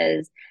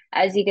because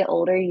as you get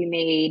older, you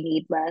may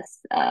need less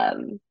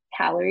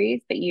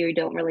calories, but you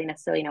don't really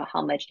necessarily know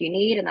how much you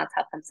need, and that's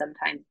how come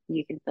sometimes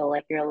you can feel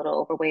like you're a little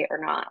overweight or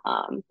not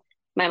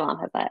My mom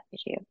has that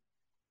issue.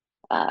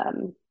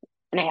 Um,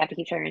 and I have to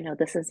keep showing her, no,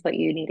 this is what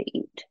you need to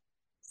eat.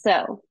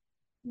 So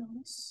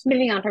Nice.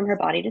 moving on from her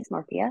body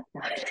dysmorphia.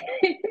 No.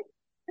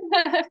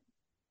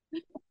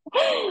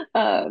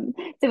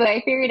 So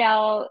I figured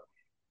out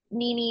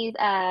Nini's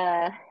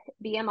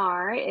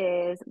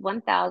BMR is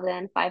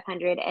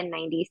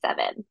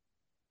 1,597.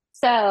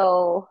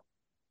 So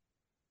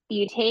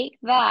you take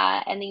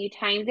that and then you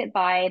times it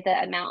by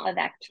the amount of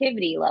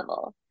activity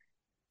level.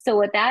 So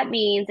what that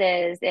means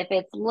is if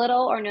it's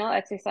little or no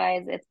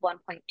exercise, it's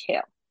 1.2.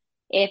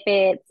 If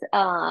it's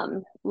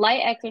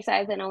light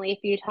exercise and only a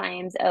few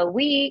times a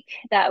week,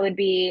 that would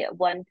be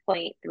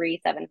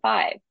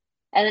 1.375.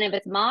 And then if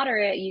it's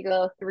moderate, you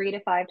go 3 to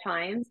 5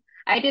 times.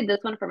 I did this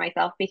one for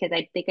myself because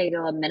I think I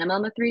go a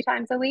minimum of 3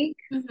 times a week.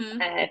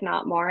 Mm-hmm. And if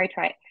not more, I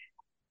try.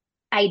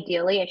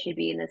 Ideally, I should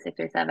be in the 6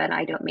 or 7.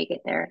 I don't make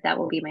it there. That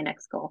will be my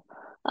next goal.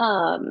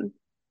 Um,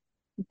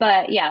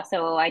 but yeah,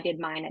 so I did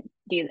mine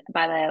do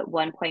by the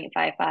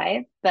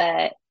 1.55.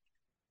 But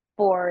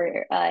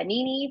for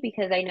Nini,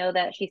 because I know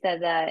that she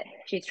said that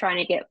she's trying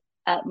to get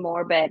up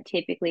more, but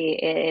typically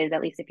it is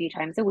at least a few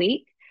times a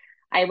week.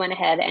 I went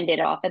ahead and did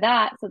it off of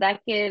that. So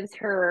that gives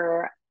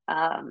her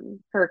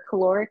her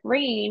caloric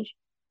range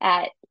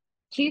at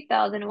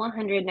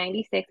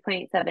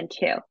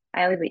 2,196.72.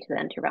 I always wait to the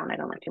end to round. I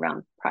don't like to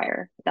round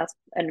prior. That's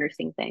a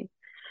nursing thing.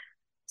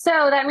 So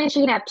that means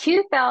she can have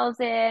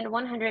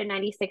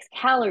 2,196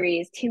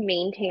 calories to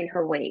maintain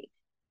her weight.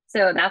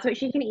 So that's what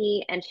she can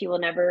eat, and she will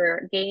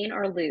never gain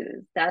or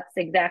lose. That's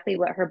exactly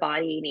what her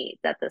body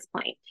needs at this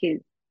point to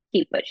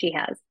keep what she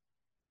has.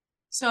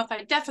 So if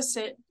I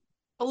deficit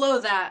below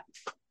that,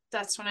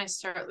 that's when I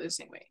start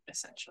losing weight,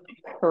 essentially.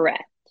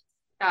 Correct.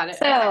 Got it.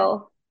 Okay.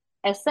 So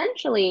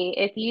essentially,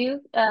 if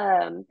you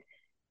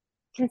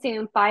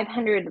consume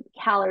 500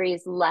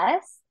 calories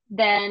less,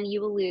 then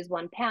you will lose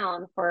 1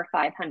 pound for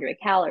 500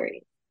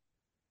 calories.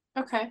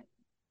 Okay.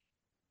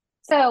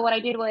 So what I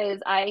did was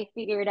I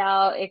figured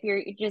out if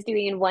you're just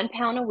doing 1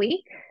 pound a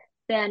week,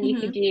 then you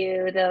could Mm-hmm.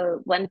 do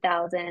the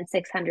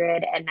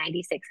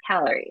 1,696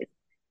 calories.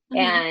 Mm-hmm.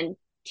 And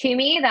to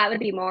me, that would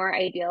be more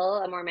ideal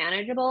and more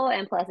manageable.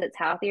 And plus, it's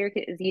healthier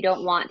because you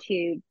don't want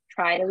to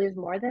try to lose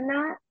more than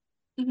that.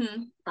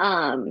 Mm-hmm.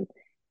 Um,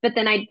 but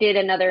then I did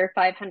another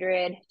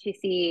 500 to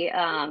see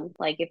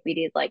like if we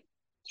did like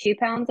 2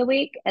 pounds a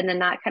week, and then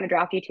that kind of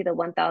dropped you to the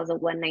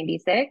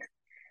 1,196.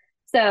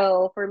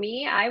 So for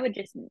me, I would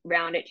just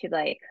round it to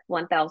like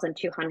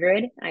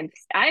 1,200.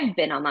 I've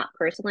been on that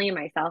personally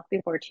myself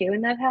before too in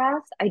the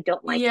past. I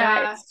don't like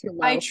that. Yeah, It's too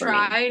I low for me.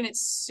 try and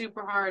it's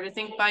super hard. I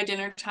think by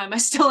dinner time I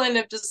still end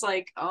up just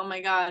like, oh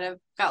my God, I've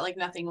got like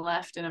nothing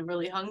left and I'm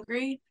really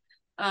hungry.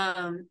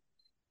 Um,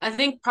 I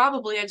think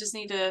probably I just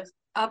need to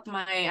up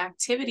my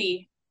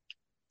activity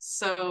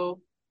so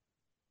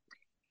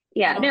I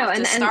Yeah, don't no, have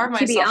to starve and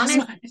to be myself as honest,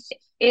 much.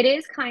 it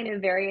is kind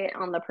of very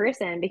on the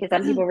person because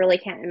some people really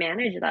can't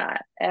manage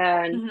that.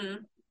 And Hmm.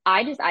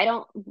 I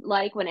don't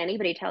like when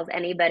anybody tells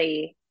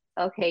anybody,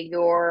 okay,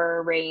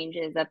 your range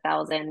is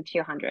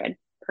 1,200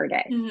 per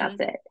day. Hmm. That's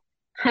it.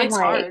 I'm It's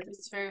like, hard.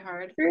 It's very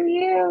hard. screw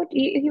you.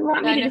 You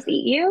want me I to know. just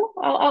eat you?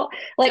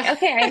 Like,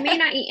 okay, I may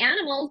not eat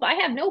animals, but I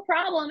have no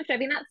problem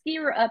shoving that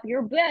skewer up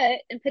your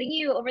butt and putting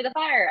you over the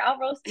fire. I'll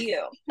roast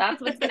you. That's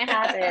what's going to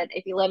happen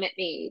if you limit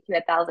me to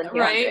 1,200.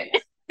 Right.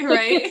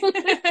 Right.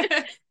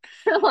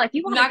 Like,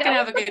 you want to Not gonna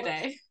go? have a good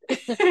day.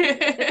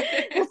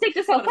 Let's take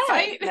this Want to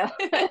outside. fight? No,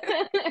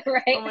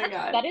 right? Oh my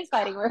God. That is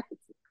fighting words.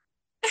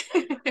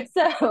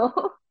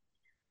 So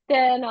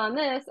then on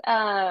this,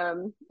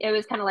 it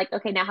was kind of like,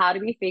 okay, now how do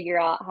we figure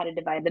out how to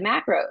divide the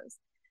macros?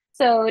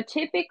 So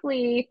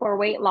typically for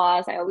weight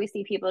loss, I always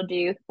see people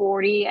do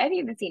 40, I've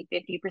even seen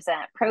 50%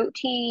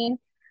 protein,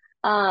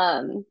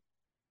 um,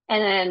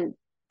 and then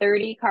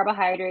 30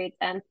 carbohydrates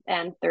and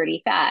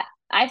 30 fat.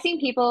 I've seen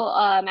people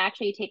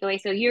actually take away.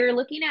 So you're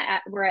looking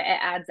at where it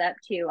adds up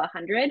to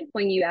 100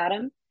 when you add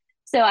them.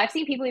 So I've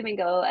seen people even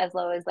go as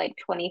low as like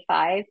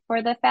 25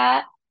 for the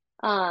fat.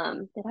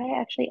 Did I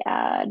actually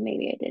add?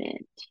 Maybe I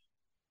didn't.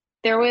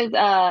 There was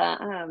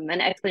an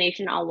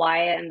explanation on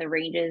why and the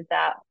ranges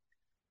that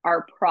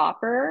are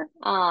proper.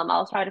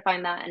 I'll try to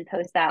find that and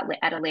post that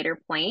at a later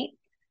point.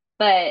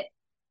 But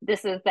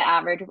this is the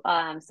average.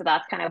 So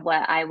that's kind of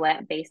what I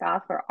went based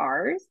off for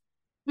ours.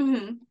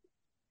 Hmm.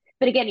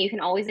 But again, you can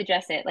always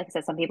adjust it. Like I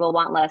said, some people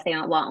want less, they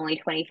don't want only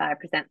 25%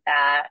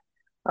 fat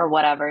or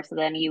whatever. So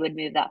then you would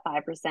move that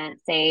 5%,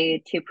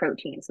 say, to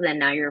protein. So then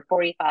now you're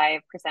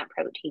 45%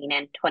 protein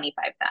and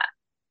 25 fat.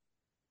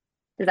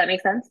 Does that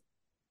make sense?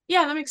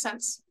 Yeah, that makes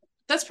sense.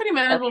 That's pretty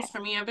manageable Okay.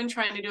 for me. I've been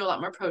trying to do a lot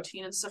more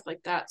protein and stuff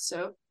like that,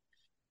 so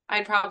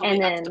I'd probably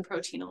And up the then,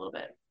 protein a little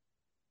bit.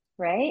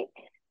 right?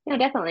 No,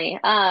 definitely.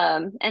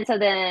 And so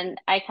then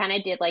I kind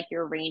of did like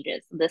your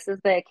ranges. This is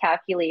the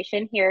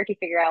calculation here to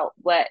figure out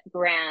what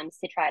grams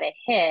to try to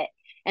hit.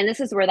 And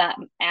this is where that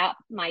app,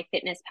 My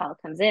Fitness Pal,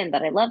 comes in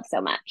that I love so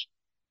much.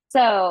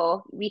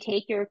 So we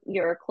take your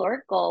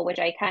caloric goal, which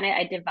I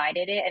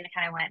divided it and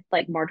kind of went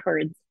like more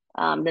towards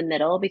the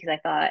middle because I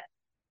thought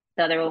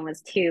the other one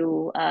was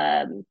too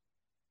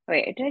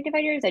wait, did I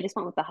divide yours? I just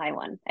went with the high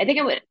one. I think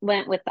I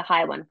went with the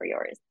high one for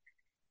yours.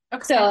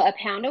 So Okay. a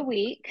pound a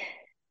week,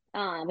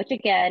 which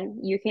again,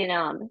 you can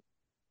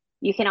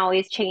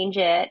always change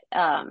it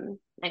and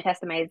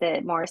customize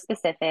it more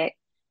specific.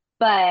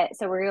 But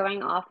so we're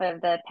going off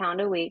of the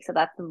pound a week, so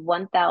that's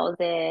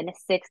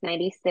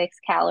 1,696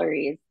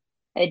 calories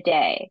a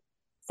day.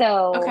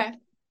 So Okay.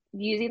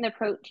 using the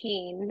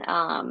protein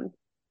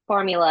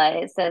formula,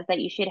 it says that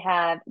you should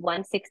have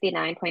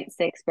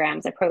 169.6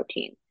 grams of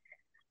protein.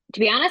 To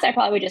be honest, I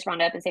probably would just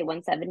round up and say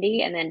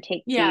 170 and then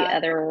take the Yeah.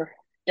 other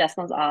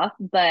decimals off.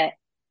 But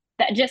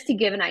that just to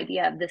give an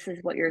idea of this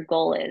is what your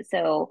goal is.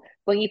 So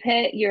when you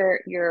put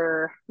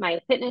your my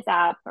fitness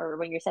app or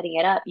when you're setting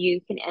it up,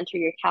 you can enter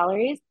your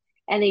calories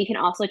and then you can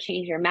also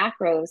change your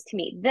macros to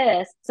meet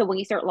this. So when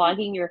you start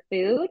logging your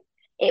food,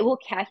 it will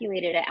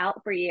calculate it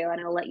out for you and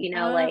it'll let you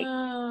know like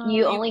Oh,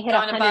 you only you've hit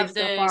gone 100 above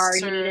so far,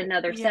 this you need or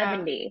another yeah.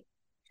 70.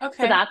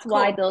 So Okay, that's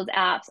why cool. those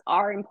apps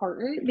are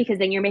important because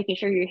then you're making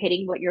sure you're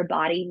hitting what your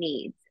body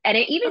needs. And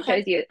it even Okay.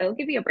 shows you, it'll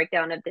give you a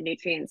breakdown of the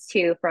nutrients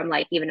too from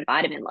like even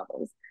vitamin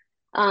levels.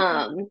 Okay.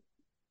 Um,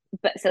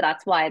 but so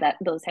that's why that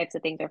those types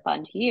of things are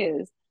fun to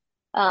use.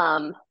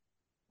 Um,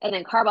 and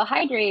then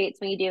carbohydrates,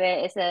 when you do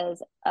it, it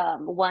says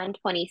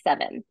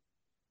 127.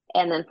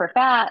 And then for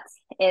fats,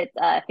 it's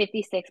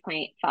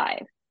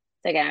 56.5.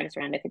 So again, I just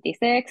rounded to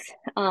 56.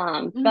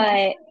 Hmm.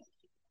 But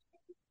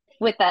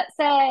with that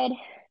said,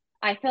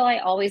 I feel I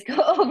always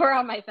go over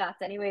on my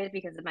fats anyways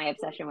because of my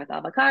obsession with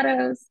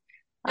avocados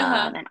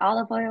Uh-huh. and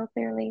olive oil,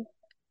 clearly.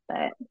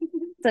 But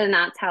so then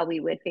that's how we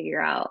would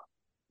figure out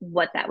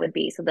what that would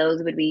be. So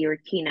those would be your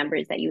key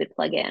numbers that you would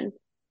plug in.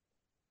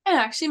 It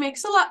actually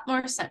makes a lot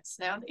more sense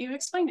now that you've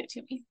explained it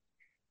to me.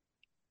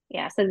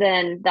 Yeah, so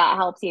then that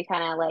helps you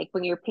kind of like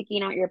when you're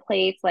picking out your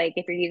plates, like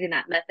if you're using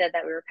that method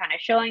that we were kind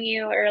of showing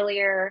you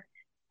earlier,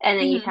 and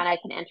then you Hmm. kind of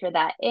can enter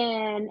that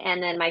in,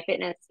 and then my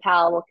fitness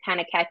pal will kind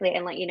of calculate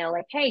and let you know,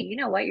 like, hey, you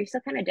know what, you're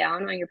still kind of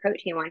down on your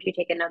protein. Why don't you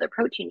take another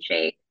protein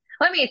shake?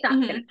 Well, I mean, it's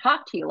not going Hmm. to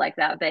talk to you like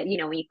that, but you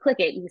know, when you click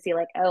it, you can see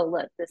like, oh,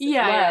 look, this is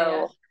Yeah, yeah, yeah.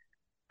 low.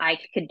 I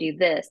could do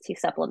this to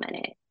supplement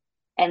it.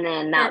 And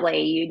then that way,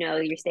 Perfect. you know,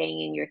 you're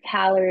staying in your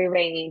calorie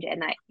range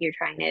and that you're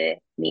trying to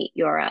meet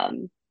your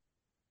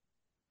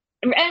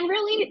and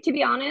really, to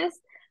be honest,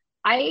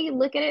 I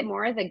look at it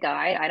more as a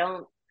guide. I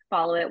don't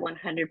follow it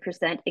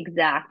 100%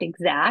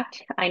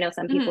 exact. I know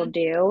some people Hmm.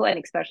 do,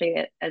 and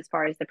especially as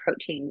far as the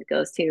protein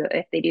goes too.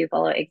 If they do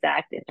follow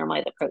exact, it's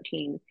normally the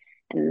protein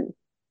and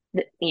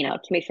you know,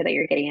 to make sure that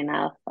you're getting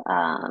enough.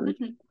 Hmm.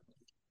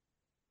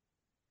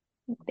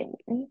 I think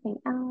anything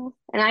else?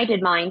 And I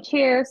did mine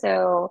too,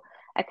 so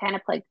I kind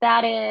of plugged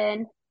that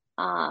in.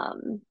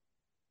 Um,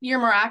 You're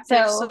more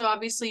active, so so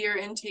obviously your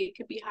intake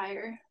could be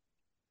higher.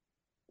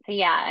 So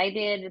yeah, I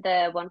did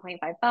the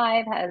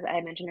 1.55 as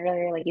I mentioned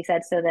earlier, like you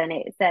said. So then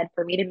it said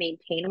for me to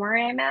maintain where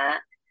I'm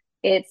at,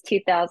 it's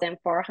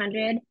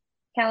 2,400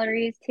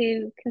 calories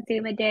to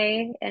consume a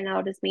day, and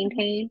I'll just Mhm.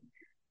 maintain.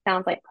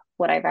 Sounds like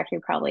what I've actually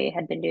probably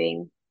had been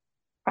doing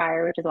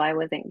prior, which is why I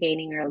wasn't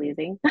gaining or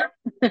losing.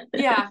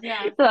 Yeah,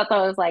 yeah. So that's why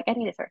I was like, I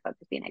need to start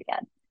focusing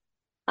again.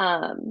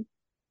 Um,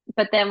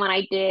 but then when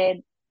I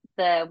did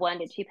the 1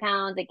 to 2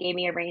 pounds, it gave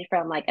me a range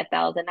from like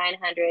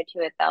 1,900 to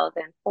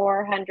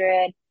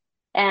 1,400.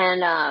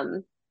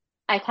 And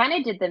I kind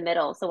of did the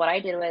middle. So what I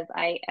did was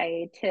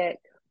I took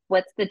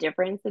what's the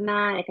difference in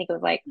that? I think it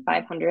was like Mhm.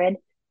 500.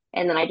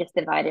 And then I just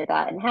divided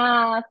that in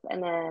half.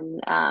 And then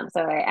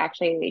so I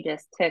actually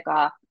just took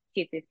off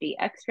 250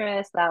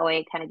 extra. So that way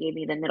it kind of gave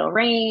me the middle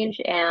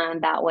range.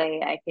 And that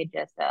way I could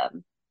just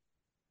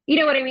you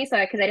know what I mean? So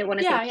because I didn't want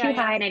to say Yeah, yeah, too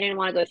yeah. high and I didn't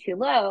want to go too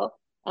low.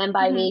 And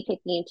by Hmm. me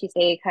picking to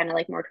say kind of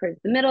like more towards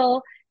the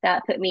middle,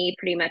 that put me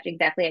pretty much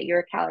exactly at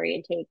your calorie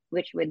intake,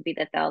 which would be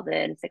the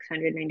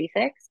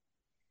 1,696.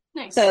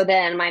 So Nice.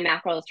 then my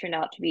macros turned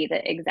out to be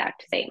the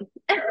exact same.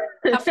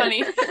 How funny.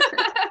 You're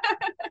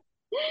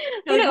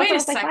You like, know, so wait I a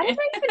was like, why did second.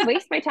 I even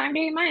waste my time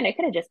doing mine? I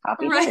could have just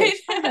copied hers. Right.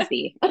 How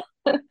easy.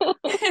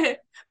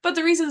 But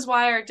the reasons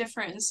why are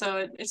different, and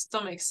so it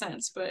still makes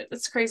sense. But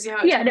it's crazy how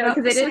it Yeah, turned no, out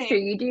because the it is true.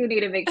 same. You do need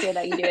to make sure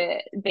that you do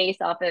it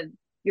based off of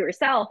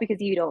yourself because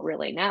you don't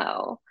really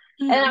know.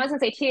 And then I Hmm. was gonna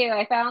say too,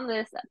 I found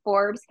this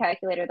Forbes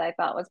calculator that I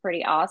thought was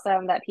pretty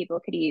awesome that people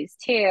could use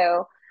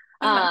too.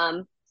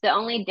 Okay. The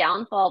only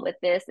downfall with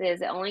this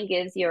is it only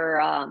gives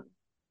your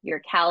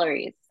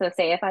calories. So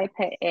say if I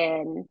put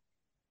in,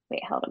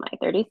 wait, how old am I?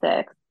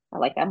 36. I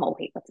like I'm old.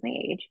 Wait, what's my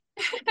age?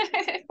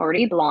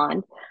 Already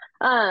blonde.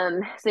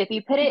 So if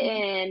you put it Mhm.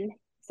 in,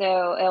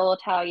 so it will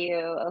tell you,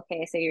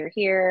 okay, so you're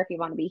here if you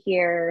want to be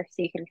here.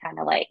 So you can kind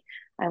of like,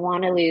 I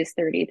want to lose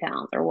 30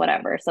 pounds or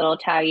whatever. So it'll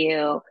tell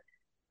you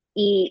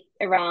eat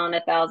around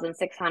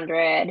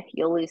 1,600,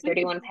 you'll lose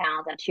 31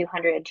 pounds in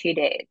 202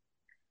 days.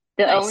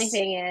 The only Nice.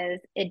 thing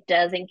is it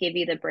doesn't give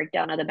you the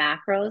breakdown of the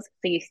macros,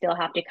 so you still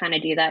have to kind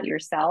of do that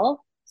yourself.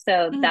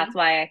 So that's Hmm.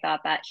 why I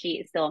thought that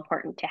sheet is still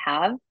important to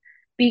have Hmm.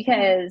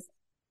 because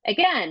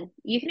again,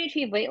 you can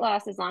achieve weight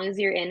loss as long as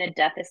you're in a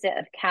deficit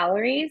of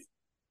calories,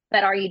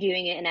 but are you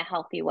doing it in a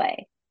healthy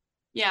way?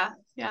 Yeah,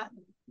 yeah.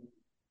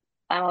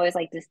 I'm always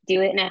like, just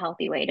do it in a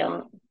healthy way.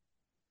 Don't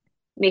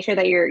make sure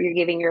that you're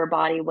giving your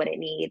body what it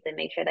needs, and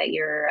make sure that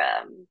you're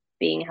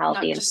being healthy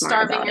Not and just smart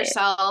starving about it.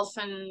 yourself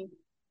and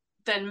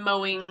then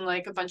mowing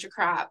like a bunch of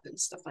crap and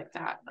stuff like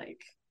that.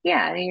 Like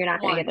Yeah, and you're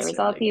not going to get the once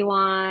you're results like, you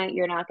want.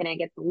 You're not going to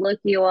get the look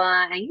you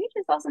want, and you're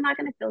just also not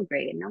going to feel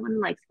great. No one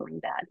likes feeling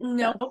bad. So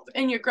nope.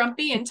 And you're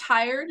grumpy and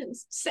tired and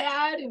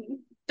sad and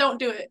don't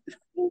do it.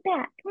 we're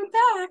back. We're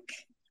back.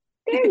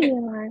 There you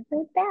are.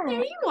 We're There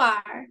back. you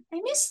are.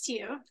 I missed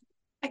you.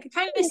 I could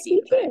kind I of miss see you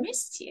you, but I too.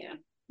 missed you.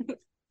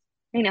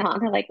 I know.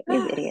 They're like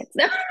these idiots.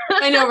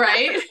 I know,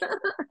 right?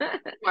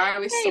 Why are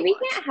we Hey, still we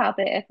can't watching? help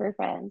it if we're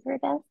friends. We're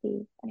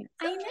besties.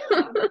 I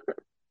know.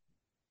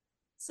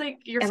 It's like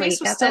your Emma, you face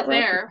was got still that look?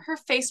 there. Her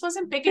face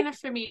wasn't big enough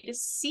for me to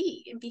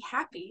see and be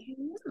happy.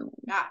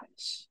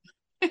 Gosh.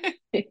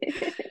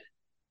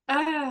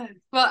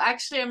 Well,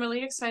 actually, I'm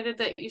really excited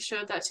that you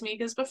showed that to me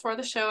because before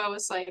the show, I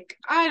was like,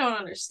 I don't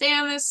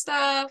understand this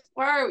stuff.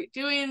 Why are we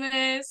doing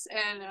this?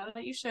 And now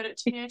that you showed it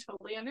to me, I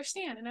totally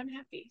understand and I'm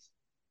happy.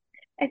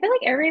 I feel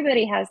like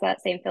everybody has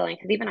that same feeling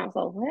because even I was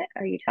like, what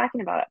are you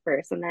talking about at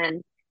first? And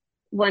then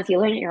once you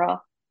learn it, you're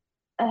all,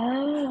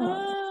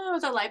 oh. Oh,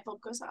 the light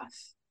bulb goes off.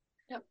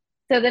 Yep.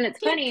 So then it's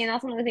funny, Click. and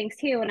that's one of the things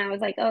too. And I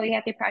was like, oh, you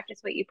have to practice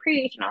what you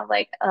preach. And I was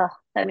like, oh,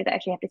 that means I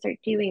actually have to start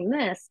doing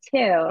this too.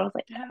 And I was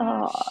like,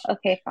 oh, Gosh.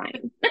 okay,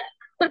 fine.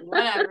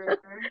 Whatever.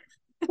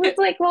 It's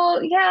like,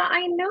 well, yeah,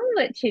 I know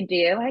what to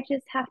do. I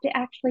just have to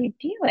actually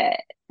do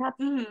it.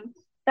 Mm.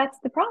 That's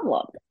the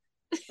problem.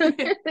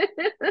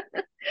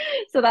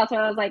 So that's why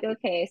I was like,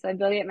 okay, so I'm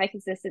building up my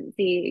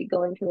consistency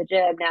going to the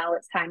gym. Now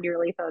it's time to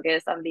really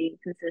focus on being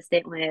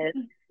consistent with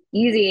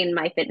using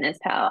my fitness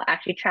pal,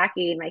 actually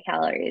tracking my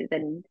calories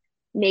and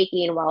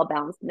making well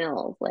balanced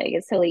meals. Like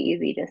it's totally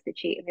easy just to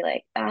cheat and be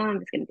like, oh, I'm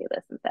just gonna do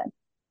this instead.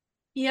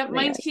 Yep, And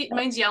then you're like, oh.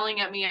 mine's yelling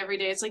at me every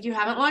day. It's like you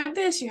haven't logged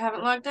this, you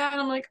haven't logged that.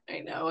 And I'm like, I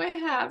know I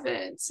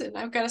haven't, and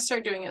I've got to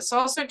start doing it. So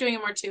I'll start doing it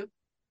more too.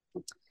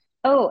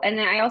 Oh, and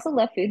then I also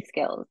love food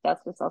skills.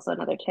 That's just also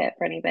another tip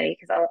for anybody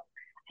because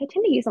I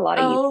tend to use a lot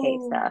of UK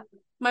Oh, stuff.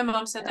 my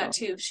mom said that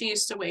So too. She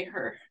used to weigh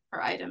her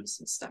items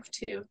and stuff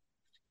too.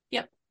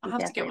 Yep, I'll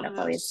have to get definitely one of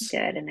that's always those.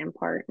 good and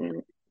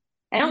important.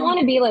 I don't want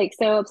to Mm-hmm. be like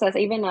so obsessed.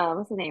 Even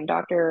what's his name?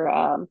 Dr.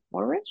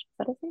 Morrich? Is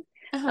that his name?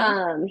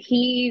 Uh-huh.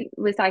 He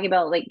was talking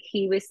about like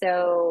he was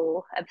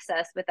so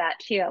obsessed with that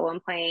too at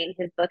one point.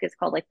 His book is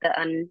called like the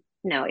un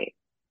no wait.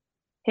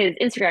 His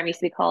Instagram used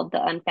to be called the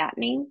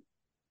Unfattening.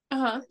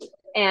 Uh-huh.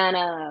 And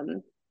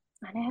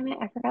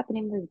I forgot the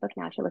name of his book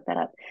now. I should look that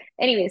up.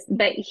 Anyways,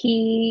 but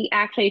he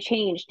actually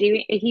changed.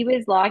 He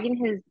was logging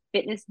his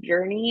fitness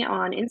journey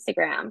on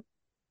Instagram,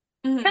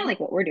 kind of Mm-hmm. like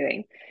what we're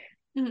doing.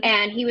 Mm-hmm.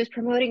 And he was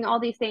promoting all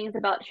these things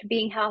about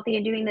being healthy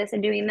and doing this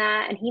and doing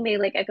that. And he made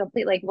like a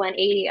complete like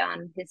 180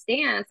 on his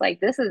stance. Like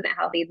this isn't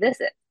healthy. This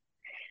is.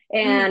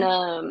 And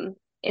Mm-hmm.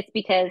 it's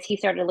because he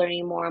started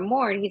learning more and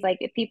more. And he's like,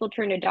 if people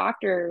turn to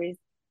doctors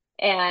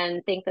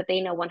and think that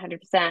they know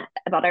 100%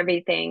 about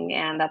everything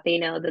and that they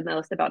know the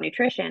most about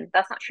nutrition,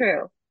 that's not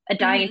true. A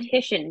Mm-hmm.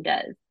 dietitian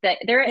does. That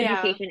their Yeah.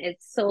 education is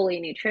solely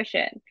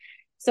nutrition.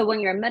 So when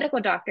you're a medical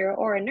doctor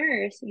or a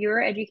nurse,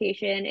 your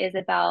education is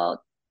about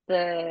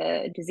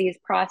the disease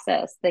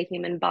process, the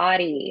human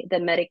body, the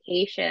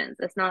medications.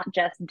 It's not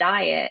just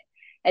diet.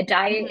 A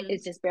diet Mm-hmm.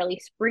 is just barely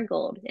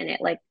sprinkled in it.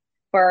 Like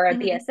for a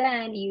Mm-hmm.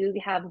 BSN, you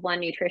have one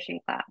nutrition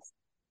class.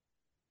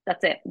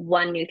 That's it,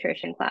 one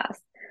nutrition class.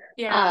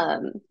 Yeah.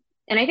 Um,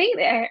 and I think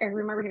I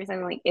remember hearing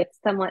something like it's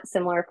somewhat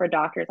similar for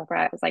doctors. I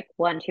forgot it was like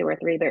one, two, or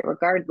three, but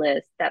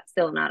regardless, that's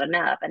still not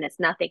enough, and it's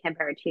nothing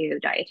compared to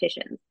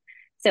dietitians.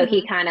 So he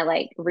Mm-hmm. kind of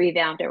like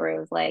revamped it where it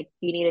was like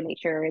you need to make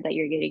sure that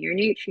you're getting your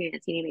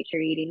nutrients. You need to make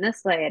sure you're eating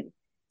this way. And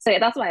so yeah,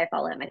 that's why I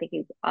follow him. I think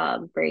he's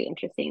very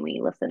interesting when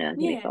you listen to him.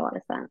 He makes a Yeah. lot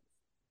of sense.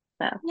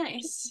 So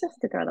Nice. just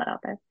to throw that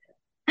out there.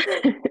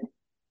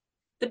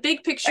 The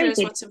big picture Alrighty, is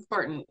kid. what's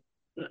important.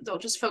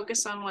 Don't just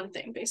focus on one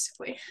thing,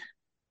 basically.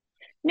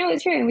 No,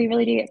 it's true. We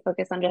really do get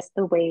focused on just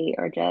the weight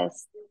or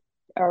just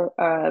or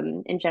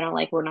in general,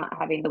 like we're not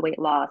having the weight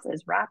loss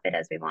as rapid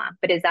as we want.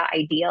 But is that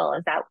ideal?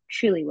 Is that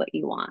truly what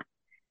you want?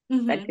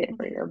 Is that Mm-hmm. good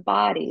for Mm-hmm. your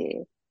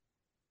body?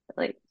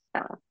 Like,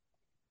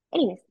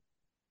 anyways,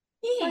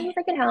 as long Yeah. as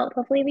I can help,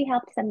 hopefully we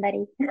helped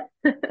somebody.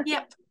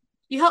 Yep.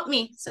 You helped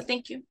me, so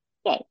thank you.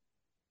 Yay.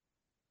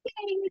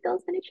 Yay, my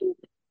goal's been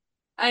achieved.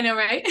 I know,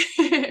 right?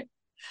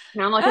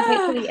 Now I'm just wait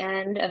to Ah, the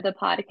end of the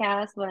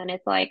podcast when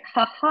it's like,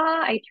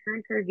 haha, I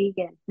turned her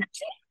vegan.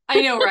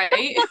 I know, right?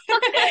 You're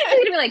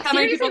gonna be like, How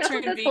many seriously, people that's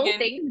what turned this whole vegan?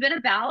 thing's been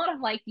about? I'm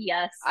like,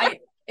 yes. I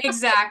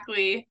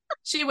exactly.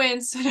 She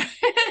wins.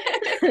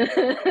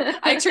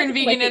 I turned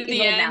Like vegan an at the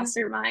evil end.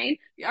 You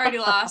You already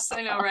lost.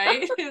 I know,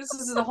 right? This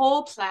is the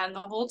whole plan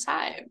the whole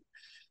time.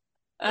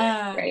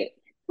 Uh, right?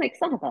 Like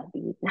son of a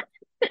bee.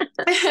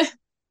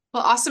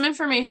 well, awesome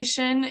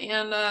information.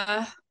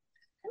 And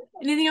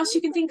anything else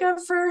you can think of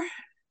for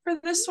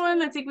this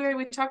one? I think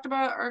we talked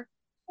about our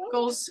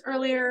goals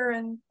earlier,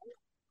 and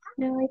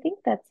No, I think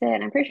that's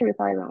it. I'm pretty sure we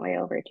probably went way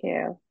over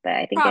too, but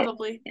I think it's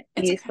probably it's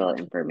okay. useful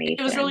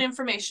It was really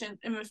information.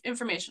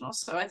 informational,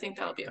 so I think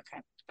that'll be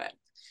okay. But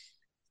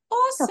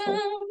Awesome.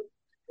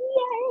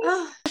 Yay.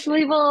 Oh,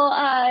 We will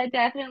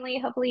definitely,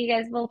 hopefully you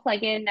guys will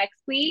plug in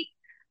next week.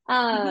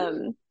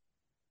 mhm.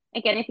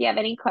 Again, if you have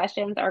any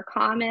questions or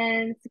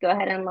comments, go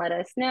ahead and let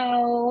us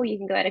know. You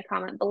can go ahead and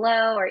comment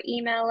below or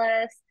email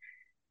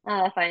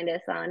us. Find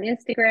us on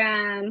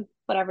Instagram,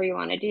 whatever you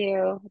want to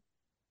do.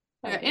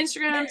 We got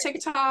Instagram,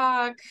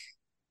 TikTok.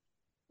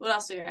 What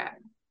else do we got?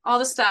 All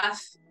the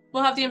stuff.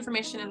 We'll have the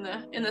information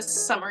in the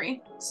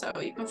summary, so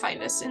you can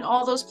find us in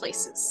all those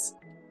places.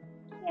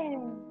 Yeah.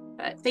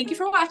 But thank you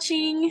for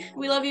watching.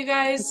 We love you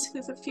guys.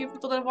 There's a few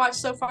people that have watched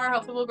so far.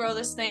 Hopefully we'll grow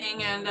this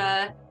thing, and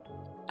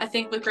I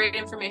think with great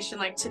information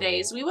like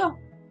today's, we will.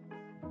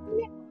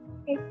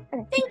 Yeah.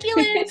 Okay. Thank you,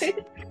 Liv.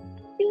 Thanks.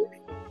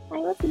 I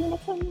will see you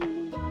next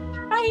time.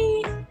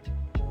 Bye.